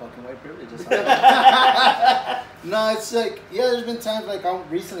 Fucking white privilege. No, it's there's been times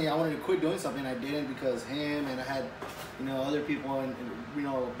recently I wanted to quit doing something and I didn't because him and I had other people and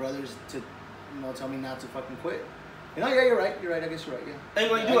brothers to tell me not to fucking quit. Yeah, you're right. I guess you're right. Yeah. And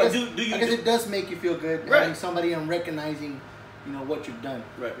do you? I guess it does make you feel good having somebody and recognizing what you've done.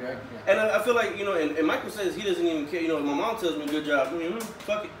 Right. Yeah. And I feel like and Michael says he doesn't even care. My mom tells me good job.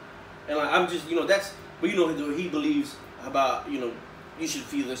 Fuck it. And I'm just that's But you know, he believes about, you know, you should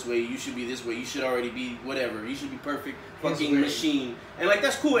feel this way, you should be this way, you should already be whatever, you should be perfect fucking machine. And like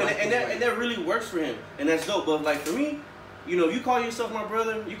that's cool, and that really works for him, and that's dope. But like for me, you know, you call yourself my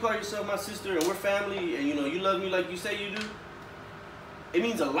brother, you call yourself my sister, and we're family, and you know, you love me like you say you do. It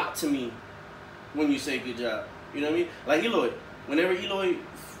means a lot to me when you say good job. You know what I mean? Like Eloy, whenever Eloy,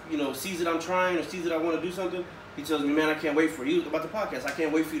 you know, sees that I'm trying or sees that I want to do something, he tells me, man, I can't wait for you about the podcast. I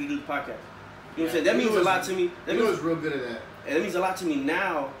can't wait for you to do the podcast. You know what I'm saying? That means a lot to me. He was real good at that. And that means a lot to me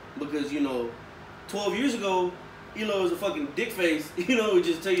now because, you know, 12 years ago, Elo was a fucking dick face. You know, would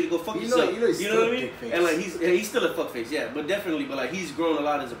just tell you to go fuck yourself. You know what I mean? And like he's still a fuck face, yeah. But definitely, but like he's grown a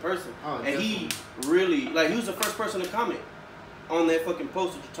lot as a person. Oh, and definitely. he really, like, he was the first person to comment on that fucking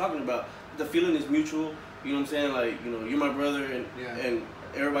post that you're talking about. The feeling is mutual. You know what I'm saying? Like, you know, you're my brother, and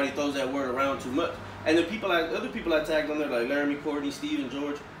everybody throws that word around too much. And the people, other people I tagged on there, like Laramie, Courtney, Steve, and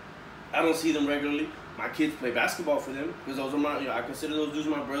George, I don't see them regularly. My kids play basketball for them because those are my, you know, I consider those dudes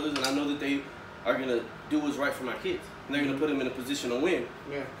my brothers, and I know that they are gonna do what's right for my kids. And they're gonna put them in a position to win.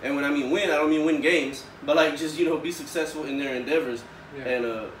 Yeah. And when I mean win, I don't mean win games, but like just, you know, be successful in their endeavors. Yeah. And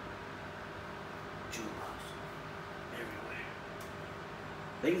everywhere.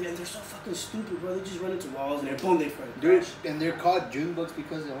 They're so fucking stupid, bro. They just run into walls and they're boom, they crash. Dude, and they're called June bugs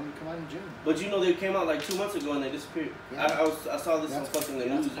because they only come out in June. But you know, they came out like 2 months ago and they disappeared. Yeah. I saw this on fucking the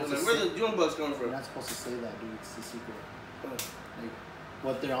news. I was like, where the June bugs coming from? You're not supposed to say that, dude. It's the secret. Like,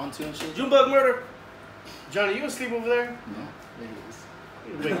 what they're onto and shit. June bug murder. Johnny, you asleep over there? No. There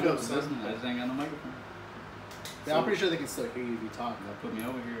he is. Wake up, son. I just ain't got no microphone. Yeah, I'm pretty sure they can still hear you if you talk. They'll put me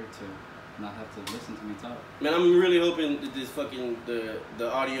over here to not have to listen to me talk. Man, I'm really hoping that this fucking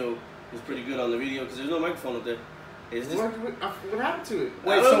the audio is pretty good on the video because there's no microphone up there. Is this? What happened to it?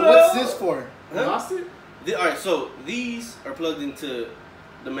 Wait, so what's this for? Huh? Lost it? Alright, so these are plugged into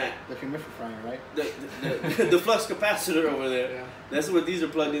the Mac. The humidifier, right? The flux capacitor over there. Yeah. That's what these are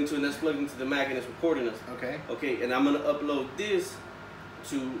plugged into, and that's plugged into the Mac, and it's recording us. Okay. Okay, and I'm gonna upload this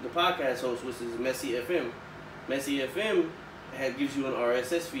to the podcast host, which is Messy FM. Messy FM gives you an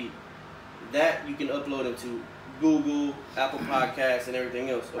RSS feed that you can upload into Google, Apple Podcasts, and everything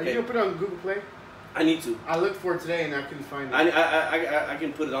else. Okay. Are you gonna put it on Google Play? I need to. I looked for it today and I couldn't find it. I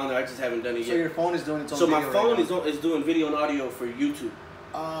can put it on there. I just haven't done it yet. So your phone is doing its own. So video my phone right is doing video and audio for YouTube.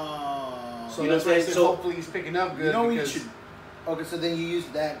 Oh. So you know that's what why I I'm said saying? hopefully he's picking up good. You know because you should. Okay, so then you use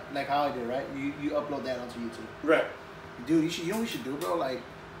that like how I did, right? You upload that onto YouTube. Right. Dude, you know what we should do, bro? Like,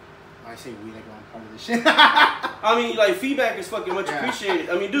 I say we like I'm part of this shit. I mean, like feedback is fucking much appreciated.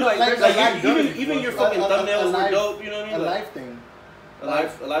 I mean, dude, like even your fucking thumbnails were dope. You know what I mean? A like, live thing. A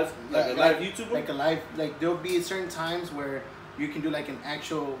live YouTuber. Like a live, like there'll be certain times where you can do like an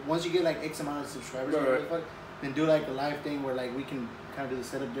actual. Once you get like X amount of subscribers, or whatever, then do like a live thing where like we can kind of do the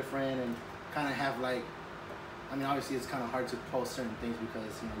setup different and kind of have like. I mean, obviously it's kind of hard to post certain things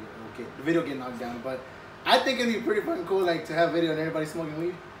because you know the video get knocked down, but I think it'd be pretty fucking cool like to have video and everybody smoking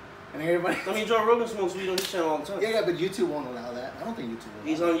weed. And everybody. I mean, Joe Rogan smokes weed on his channel all the time. Yeah, but YouTube won't allow that. I don't think YouTube will.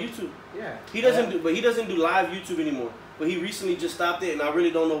 He's on YouTube. Yeah. He doesn't do live YouTube anymore. But he recently just stopped it, and I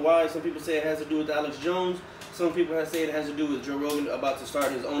really don't know why. Some people say it has to do with Alex Jones. Some people have said it has to do with Joe Rogan about to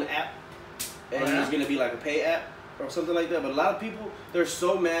start his own app, and it's gonna be like a pay app or something like that. But a lot of people, they're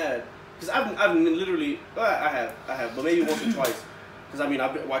so mad because I've literally I have, but maybe once or twice. Because I mean,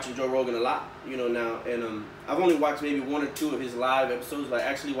 I've been watching Joe Rogan a lot, you know, now, and I've only watched maybe 1 or 2 of his live episodes, like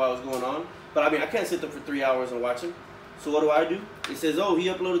actually while it was going on. But I mean, I can't sit there for 3 hours and watch him. So what do? It says, oh, he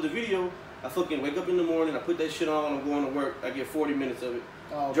uploaded the video. I fucking wake up in the morning, I put that shit on, I'm going to work, I get 40 minutes of it.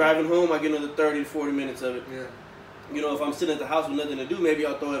 Oh, okay. Driving home, I get another 30 to 40 minutes of it. Yeah. You know, if I'm sitting at the house with nothing to do, maybe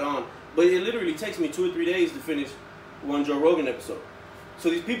I'll throw it on. But it literally takes me 2 or 3 days to finish one Joe Rogan episode. So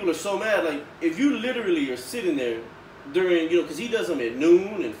these people are so mad. Like, if you literally are sitting there during, you know, because he does them at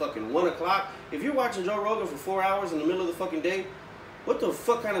noon and fucking 1 o'clock. If you're watching Joe Rogan for 4 hours in the middle of the fucking day, what the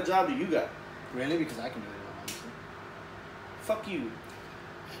fuck kind of job do you got? Really? Because I can do it, honestly. Fuck you.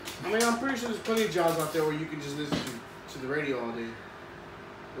 I mean, I'm pretty sure there's plenty of jobs out there where you can just listen to the radio all day.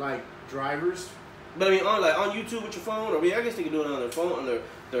 Like drivers. But I mean, on YouTube with your phone, or I mean, I guess they can do it on their phone, on their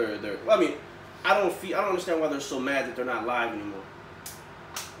well, I mean, I don't understand why they're so mad that they're not live anymore.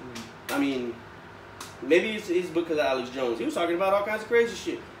 I mean, maybe it's because of Alex Jones. He was talking about all kinds of crazy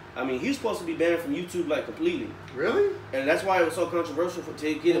shit. I mean, he's supposed to be banned from YouTube like completely. Really? And that's why it was so controversial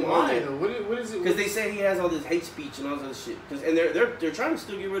to get him on there. What is it? Because they say he has all this hate speech and all this other shit. And they're trying to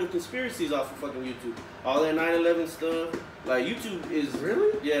still get rid of conspiracies off of fucking YouTube. All that 9/11 stuff. Like YouTube is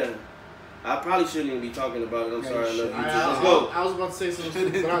really? Yeah. I probably shouldn't even be talking about it. I'm sorry, I love YouTube. I Let's go. I was about to say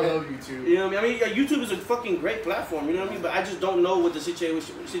something, but I love YouTube. You know what I mean? YouTube is a fucking great platform, you know what I mean? But I just don't know what the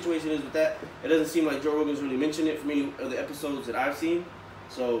situation is with that. It doesn't seem like Joe Rogan's really mentioned it for many of the episodes that I've seen.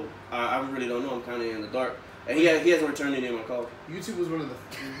 So I really don't know. I'm kind of in the dark. And he hasn't returned any of my calls. YouTube was one of the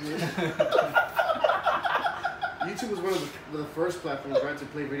YouTube was one of the first platforms, right, to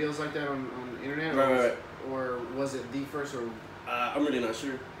play videos like that on the internet. Right. Or was it the first? Or I'm really not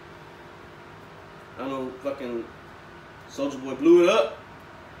sure. I don't know. Fucking Soulja Boy blew it up.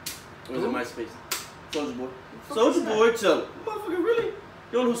 Or was it MySpace? Soulja Boy. Soulja Boy, tell him. Motherfucker, really? You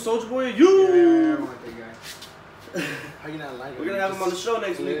don't know who Soulja Boy is? You. Yeah, I don't like that guy. How you not like him? We're gonna have him on the show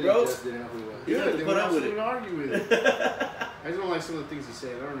next week, bro. Just didn't know who he was. You have to put up with it. Argue with it. I just don't like some of the things he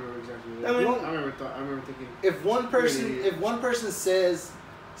said. I don't remember exactly what. I mean, I remember thinking. If one person says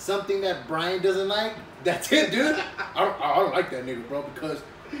something that Bryan doesn't like, that's it, dude. I don't like that nigga, bro, because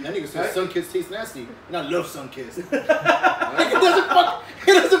that nigga says Sunkiss tastes nasty, and I love Sunkiss. It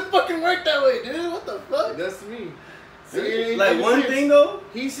doesn't fucking work that way, dude. What the fuck? It does to me. Like one thing though,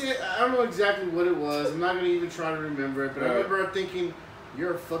 he said, I don't know exactly what it was. I'm not gonna even try to remember it, but I remember thinking,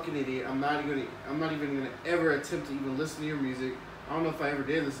 "You're a fucking idiot. I'm not even gonna ever attempt to even listen to your music." I don't know if I ever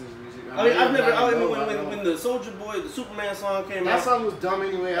did listen to his music. When the Soulja Boy, the Superman song came out, that song was dumb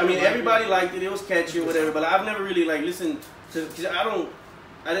anyway. I mean, everybody liked it. It was catchy or whatever, but I've never really like listened to. Cause I don't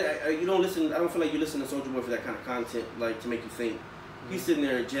feel like you listen to Soulja Boy for that kind of content, like to make you think. He's sitting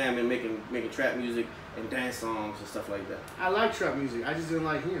there jamming, making trap music and dance songs and stuff like that. I like trap music. I just didn't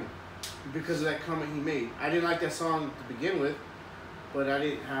like him because of that comment he made. I didn't like that song to begin with, but I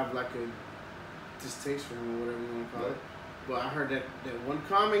didn't have like a distaste for him or whatever you want to call it. But I heard that one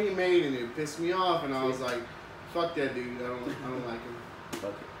comment he made and it pissed me off, and I was like, "Fuck that dude! I don't like him."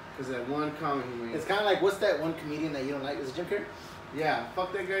 Fuck it. Because that one comment he made. It's kind of like, what's that one comedian that you don't like? Is it Jim Carrey? Yeah,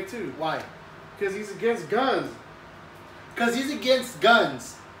 fuck that guy too. Why? Because he's against guns. Because he's against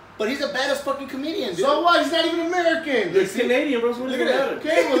guns. But he's a badass fucking comedian, dude. So what? He's not even American. He's Canadian, bro. So what does it matter?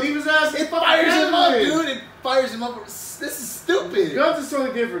 Okay, well, leave his ass. It fires him up, dude. It fires him up. This is stupid. Guns is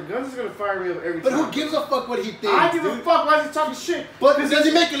totally different. Guns is gonna fire me up every time. But who gives a fuck what he thinks? I give a fuck. Why is he talking shit? But does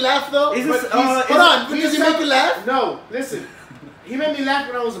he make you laugh though? Hold on. Does he make you laugh? No, listen. He made me laugh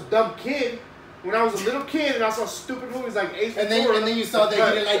when I was a dumb kid. When I was a little kid and I saw stupid movies like Ace and then you saw that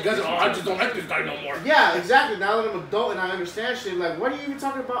he didn't like guns. Oh, I just don't like this guy no more. Yeah, exactly. Now that I'm an adult and I understand shit, like, what are you even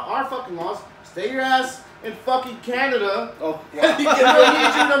talking about our fucking laws? Stay your ass in fucking Canada. Oh, wow. You don't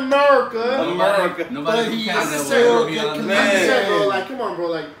need you in America. Nobody from Canada will be on the man. Bro, like, come on, bro.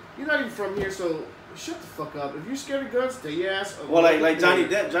 Like, you're not even from here, so shut the fuck up. If you're scared of guns, stay your ass. Well, like Johnny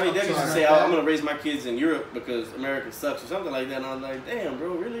Depp used to say, I'm gonna raise my kids in Europe because America sucks or something like that. And I was like, damn,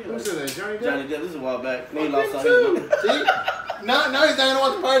 bro, really? Who like, said that? Johnny Depp? Johnny Depp. This is a while back. He lost all his money. See? Now he's not gonna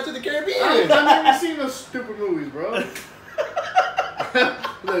watch Pirates of the Caribbean. I've never seen those stupid movies, bro.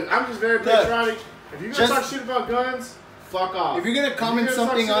 Look, I'm just very patriotic. If you're gonna talk shit about guns, fuck off. If you're gonna comment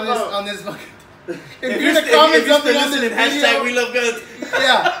something on this fucking. If you're gonna comment something on this hashtag we love guns.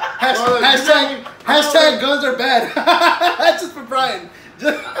 Yeah. Hashtag guns are bad. That's just for Bryan.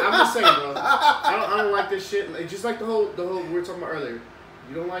 I'm just saying, bro. I don't like this shit. Like, just like the whole we were talking about earlier.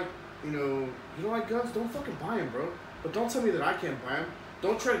 You don't like guns. Don't fucking buy them, bro. But don't tell me that I can't buy them.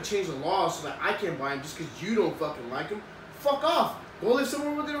 Don't try to change the law so that I can't buy them just because you don't fucking like them. Fuck off. Go live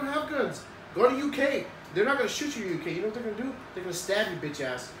somewhere where they don't have guns. Go to UK. They're not gonna shoot you in UK. You know what they're gonna do? They're gonna stab you, bitch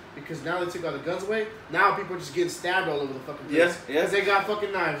ass. Because now they took all the guns away. Now people are just getting stabbed all over the fucking place. Yes. Because they got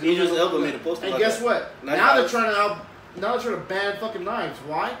fucking knives. Idris Elba made a post about And guess that. what? Now they're trying to ban fucking knives.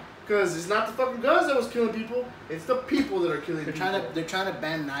 Why? Because it's not the fucking guns that was killing people. It's the people that are killing people. They're trying to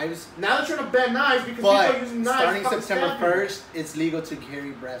ban knives. Now they're trying to ban knives because people are using knives. Starting September 1st, it's legal to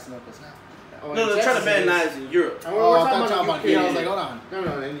carry brass knuckles now. Oh, no, they're trying to ban knives in Europe. And we're talking about UK. I was like, hold on.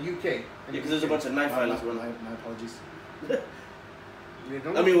 No, in the UK. Yeah, because there's a bunch of knife violence going on. My apologies.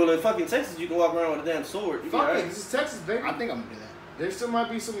 I mean, well, in fucking Texas, you can walk around with a damn sword. Fuck it, this is Texas, baby. I think I'm gonna do that. There still might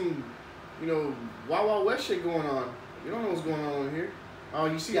be some, Wild Wild West shit going on. You don't know what's going on over here. Oh,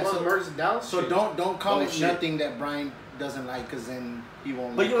 you see all the murders in Dallas? So don't comment nothing that Bryan doesn't like, because then he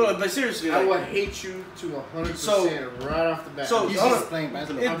won't. But seriously, I would hate you to 100% right off the bat. So he's just playing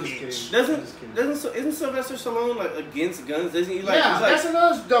basketball. I'm just kidding. Isn't Sylvester Stallone like against guns? Isn't he like? Yeah, that's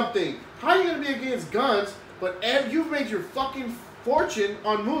another dumb thing. How are you gonna be against guns, but you've made your fucking fortune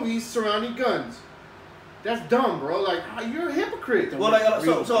on movies surrounding guns? That's dumb, bro. Like, you're a hypocrite. Well, like,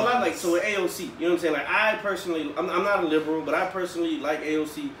 so with AOC, you know what I'm saying? Like, I personally, I'm not a liberal, but I personally like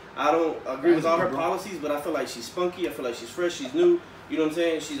AOC. I don't agree with all her policies, but I feel like she's spunky. I feel like she's fresh. She's new. You know what I'm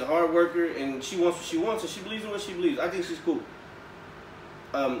saying? She's a hard worker, and she wants what she wants, and she believes in what she believes. I think she's cool.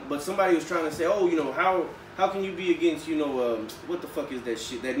 but somebody was trying to say, oh, you know, how can you be against, you know, what the fuck is that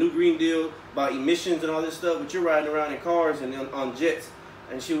shit? That new Green Deal about emissions and all this stuff, but you're riding around in cars and on jets.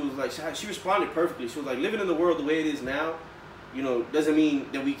 And she was like, she responded perfectly. She was like, living in the world the way it is now, you know, doesn't mean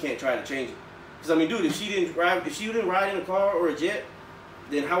that we can't try to change it. Because I mean, dude, if she didn't ride in a car or a jet,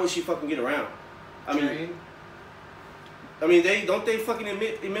 then how would she fucking get around? I mean, they fucking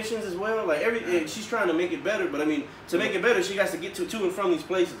emit emissions as well. Like she's trying to make it better, but I mean, to make it better, she has to get to and from these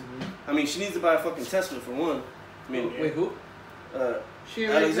places. I mean, she needs to buy a fucking Tesla for one. I mean, wait, who?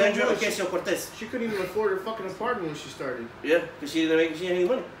 Alexandria Ocasio-Cortez. She couldn't even afford her fucking apartment when she started. Yeah, because she didn't have any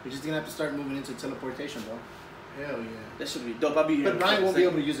money. We're just gonna have to start moving into teleportation, bro. Hell yeah. That should be dope. I'll be here. But Bryan won't be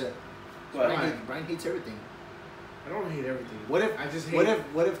able to use it. Why? Bryan hates everything. I don't hate everything. I just hate.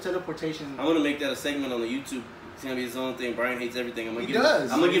 What if teleportation? I'm gonna make that a segment on the YouTube. It's gonna be his own thing. Bryan hates everything. I'm gonna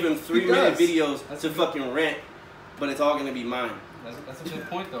give him 3-minute videos to fucking rant, but it's all gonna be mine. That's a good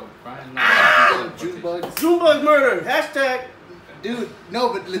point though, Bryan. Junebug murder. Hashtag. Dude,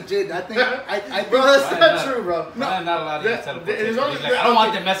 no, but legit, I think bro, that's not true, bro. No, I'm not allowed to use teleportation. Like, I don't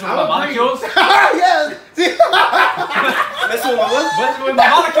want them messing with my molecules. Yes. Messing with my what? Messing with my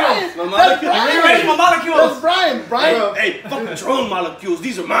molecules. My molecules. Rearrange my molecules. That's Bryan. Hey, fucking drone molecules.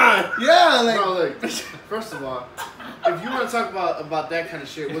 These are mine. Yeah, like. Bro, look. First of all, if you want to talk about that kind of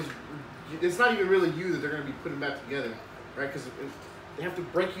shit, it's not even really you that they're gonna be putting back together, right? Because they have to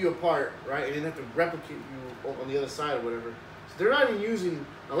break you apart, right, and then have to replicate you on the other side or whatever. So they're not even using,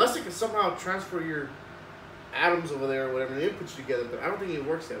 unless they can somehow transfer your atoms over there or whatever, and they put you together. But I don't think it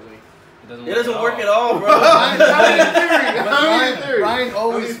works that way. It doesn't work at all, bro. Bryan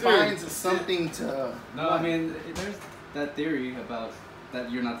always finds something to. No, I mean, there's that theory about that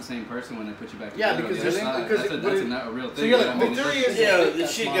you're not the same person when they put you back yeah, together. Because that's not a real thing. So you're like, the theory is the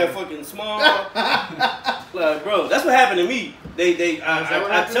shit got fucking small. Like, bro, that's what happened to me.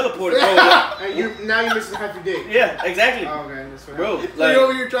 I teleported, bro. And now you're missing half your dick. Yeah, exactly. Oh, okay, that's what bro, happened. So you're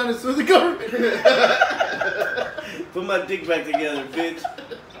over here trying to sue the government. Put my dick back together, bitch.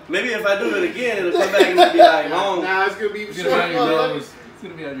 Maybe if I do it again, it'll come back and it'll be like long. Nah, it's gonna be on your nose. It's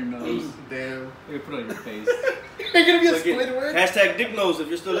gonna be on your nose. Damn. They're gonna put it on your face. It's gonna be a split word. Hashtag dick nose if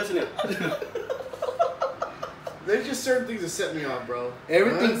you're still listening. There's just certain things that set me off, bro.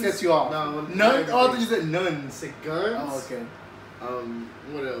 Everything guns? sets you off. No, none. All things said nuns. Say guns. Oh, okay.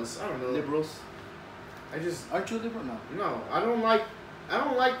 What else? I don't know. Liberals. Aren't you a liberal? No, I don't like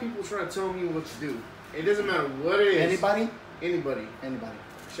people trying to tell me what to do. It doesn't matter what it is. Anybody.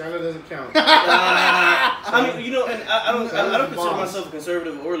 China doesn't count. I mean, you know, and I don't consider myself a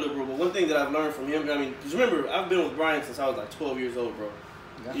conservative or liberal, but one thing that I've learned from him, I mean, because remember, I've been with Bryan since I was like 12 years old, bro.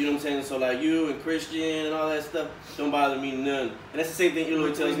 Yeah. You know what I'm saying? So like you and Christian and all that stuff don't bother me none. And that's the same thing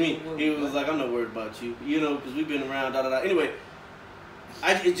Eloy tells me. He was like, I'm not worried about you, you know, because we've been around, da da da. Anyway,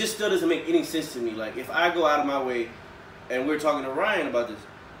 it just still doesn't make any sense to me. Like if I go out of my way, and we're talking to Ryan about this.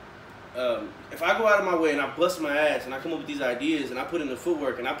 If I go out of my way and I bust my ass and I come up with these ideas and I put in the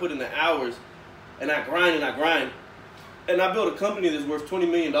footwork and I put in the hours and I grind and I build a company that's worth $20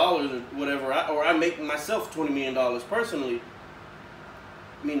 million or whatever, or I make myself $20 million personally,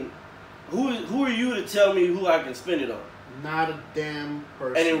 I mean, who are you to tell me who I can spend it on? Not a damn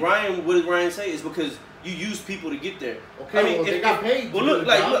person. And then Ryan, what did Ryan say? Is because you use people to get there. Okay, I mean, they got paid. Well, look,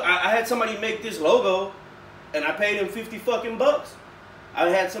 I had somebody make this logo and I paid him $50 fucking bucks. I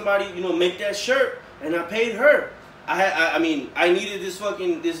had somebody, you know, make that shirt, and I paid her. I needed this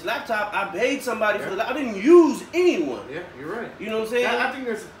laptop. I paid somebody for the. I didn't use anyone. Yeah, you're right. You know what I'm saying? I think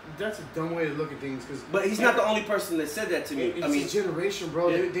that's a dumb way to look at things. But he's not the only person that said that to me. It's a generation, bro.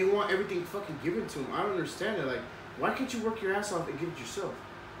 Yeah. They want everything fucking given to them. I don't understand it. Like, why can't you work your ass off and give it yourself?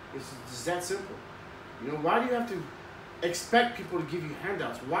 It's that simple. You know, why do you have to expect people to give you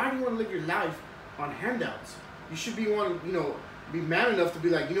handouts? Why do you want to live your life on handouts? You should be be man enough to be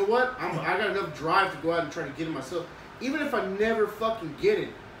like, you know what? I got enough drive to go out and try to get it myself. Even if I never fucking get it,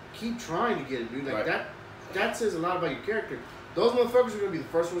 keep trying to get it, dude. Like right. that says a lot about your character. Those motherfuckers are gonna be the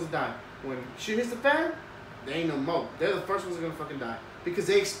first ones to die. When shit hits the fan, they ain't no more. They're the first ones that are gonna fucking die. Because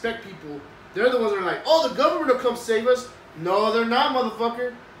they expect people, they're the ones that are like, oh, the government will come save us. No, they're not,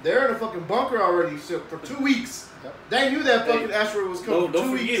 motherfucker. They're in a fucking bunker already for 2 weeks. Yep. They knew that fucking asteroid was coming for 2 weeks.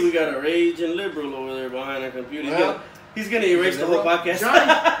 Don't forget, we got a raging liberal over there behind our computer. He's gonna erase the whole podcast.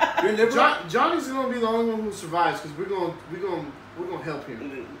 Johnny's gonna be the only one who survives because we're gonna help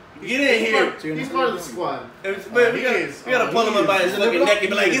him. Get in here. He's part of the squad. But we gotta pull him up by his fucking neck and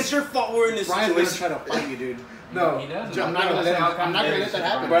be like, "It's your fault we're in this situation." Brian's gonna try to fight you, dude. No, he doesn't. I'm not gonna let that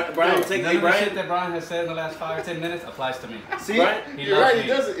happen. Bryan, take None of the Bryan. shit that Brian has said in the last 5 or 10 minutes applies to me. See, Bryan, He You're loves right.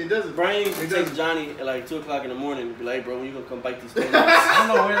 me. It doesn't. Bryan It takes doesn't. Johnny at like 2 o'clock in the morning and be like, bro, when you gonna come bite these toenails? I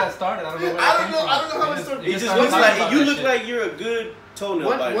don't know where that started. I don't know where that came from. I don't know how it started. He just looks like you look like you're a good toenail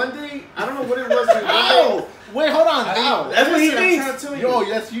biter. One day, I don't know what it was. Dude. Ow! Wait, hold on. Ow. That's what he Listen, I'm thinks. trying to tell Yo, you.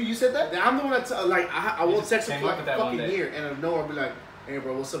 that's you. You said that? I'm the one that like I won't just text him came for up like with a that one fucking day. year, and out of nowhere I'll be like, "Hey,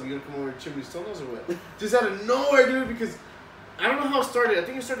 bro, what's up? You gonna come over and trim these toenails or what?" Just out of nowhere, dude. Because I don't know how it started. I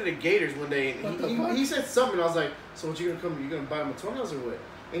think it started at Gators one day, What the and fuck? he said something. And I was like, "So what you gonna come? You gonna bite my toenails or what?"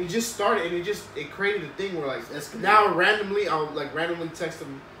 And he just started, and it created a thing where like now randomly I'll like randomly text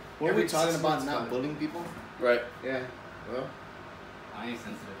him. What are we every talking 6 about? months Not it. bullying people? Right. Yeah. Well, I ain't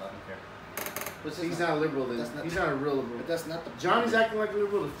sensitive. I don't care. What's he's not a liberal. Then That's not- he's not a real liberal. But that's not the. Johnny's acting like a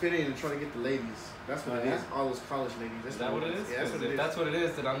liberal to fit in and trying to get the ladies. That's what Oh, it yeah? is. All those college ladies. That's Is that what it is? Yeah, that's 'Cause what it if is. that's what it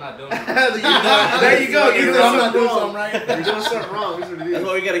is, then I'm not doing it. There you go. You're doing I'm not something doing wrong. something right. You're doing something wrong. That's what it That's is.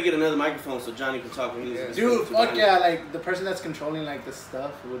 why we gotta get another microphone so Johnny can talk when he needs to Dude, speak to fuck Johnny. yeah! Like the person that's controlling like the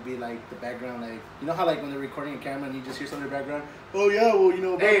stuff would be like the background, like you know how like when they're recording a camera and you just hear something in the background. Oh yeah, well you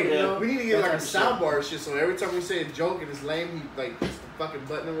know. Hey, Yeah. we need to get That like a type of shit. sound bar and shit. So every time we say a joke and it's lame, he like hits the fucking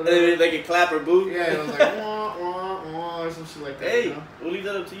button or And whatever. then they can clap or boo. Yeah, it was like wah wah wah or some shit like that. Hey, You know? we'll leave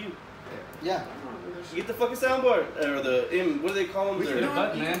that up to you. Yeah. Get the fucking soundboard or the what do they call them? We The- can do it.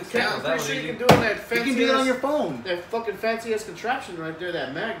 button, You man. can- Simple, I'm that pretty was sure you easy. can do it on that You fancy can do it on ass- your phone. that fucking fancy ass contraption right there.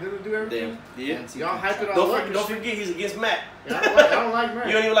 That Mac doesn't do everything. Damn. Yeah. Fancy Y'all hype it all Don't, up. for, and don't shit. forget he's against Mac. Yeah, I don't like Mac.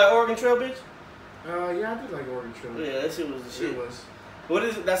 You don't even like Oregon Trail, bitch? Yeah, I did like Oregon Trail. Yeah, that shit was the shit. It was. What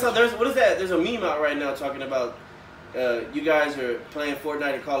is that's not there's what is that? There's a meme out right now talking about you guys are playing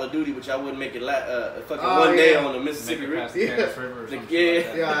Fortnite and Call of Duty, but y'all wouldn't make it fucking Oh, one day yeah. on the Mississippi Make it River. past the Kansas River or some Yeah. shit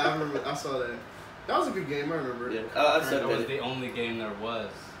like that. Yeah, I remember. I saw that. That was a good game. I remember. Yeah, it. I That said was that. the only game there was.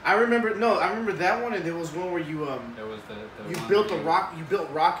 I remember. No, I remember that one, and there was one where you There was the you one built a where rock. You built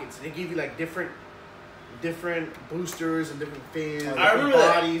rockets. And they gave you like different boosters and different fins, I different remember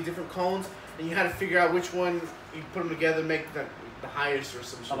that. bodies, different cones, and you had to figure out which one you put them together and make the highest or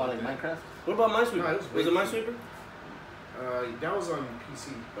some shit. How about like like that. Minecraft? What about Minesweeper? No, it was it way Minesweeper? That was on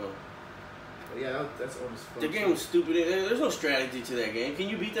PC. Oh. But yeah, that's old as fuck. The game was stupid. There's no strategy to that game. Can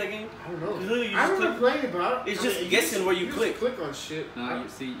you beat that game? I don't know. Literally, you I just remember click. playing it, but It's just guessing where you just click. click on shit. No, you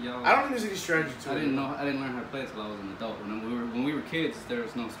see, y'all. I don't think there's any strategy to I it. didn't know. I didn't learn how to play it until I was an adult. When we were kids, there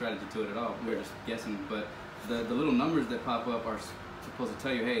was no strategy to it at all. We were just guessing. But the little numbers that pop up are supposed to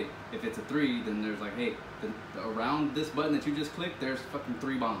tell you, hey, if it's a 3, then there's like, hey, around this button that you just clicked, there's fucking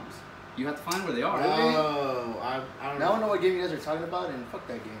 3 bombs. You have to find where they are. Oh, I don't Now I know. know what game you guys are talking about, and fuck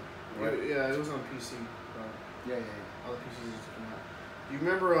that game. Yeah, it was on PC. Yeah. All the PCs just came out. You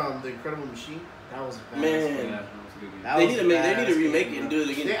remember The Incredible Machine? That was a badass Man. game. Yeah, that was a good game. That They was need a to make. They need to badass remake game, it and bro. do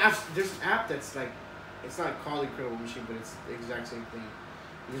it again. There's an app that's like, it's not called Incredible Machine, but it's the exact same thing.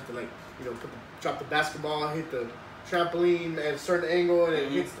 You have to like, drop the basketball, hit the trampoline at a certain angle, and it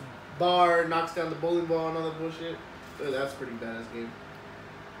Mhm. hits the bar, knocks down the bowling ball, and all that bullshit. So that's a pretty badass game.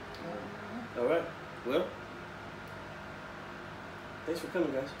 All right. Well, thanks for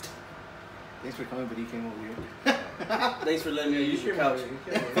coming, guys. Thanks for coming, but he came over here. Thanks for letting me use your came couch. over here,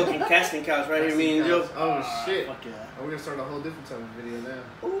 you came over Fucking casting couch right here, me and here. Joe. Oh shit! Fuck yeah. Oh, we're gonna start a whole different type of video now.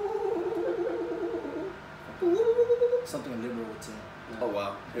 Something a liberal would say. Oh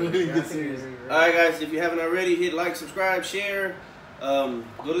wow. Get serious. All right, guys. If you haven't already, hit like, subscribe, share. Go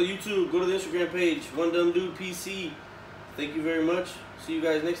to YouTube. Go to the Instagram page. OneDumbDude PC. Thank you very much. See you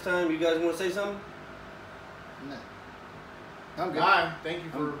guys next time. You guys want to say something? Nah. I'm good. Bye. Thank you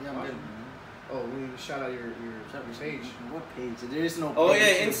for. I'm good. watching. Oh, we need to shout out your page. What page? There is no page. Oh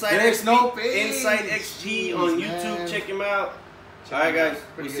yeah, Insight There is XP. no page. Insight XP on Jeez, YouTube. man. Check him out. All right, guys.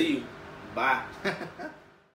 We'll see you. Bye.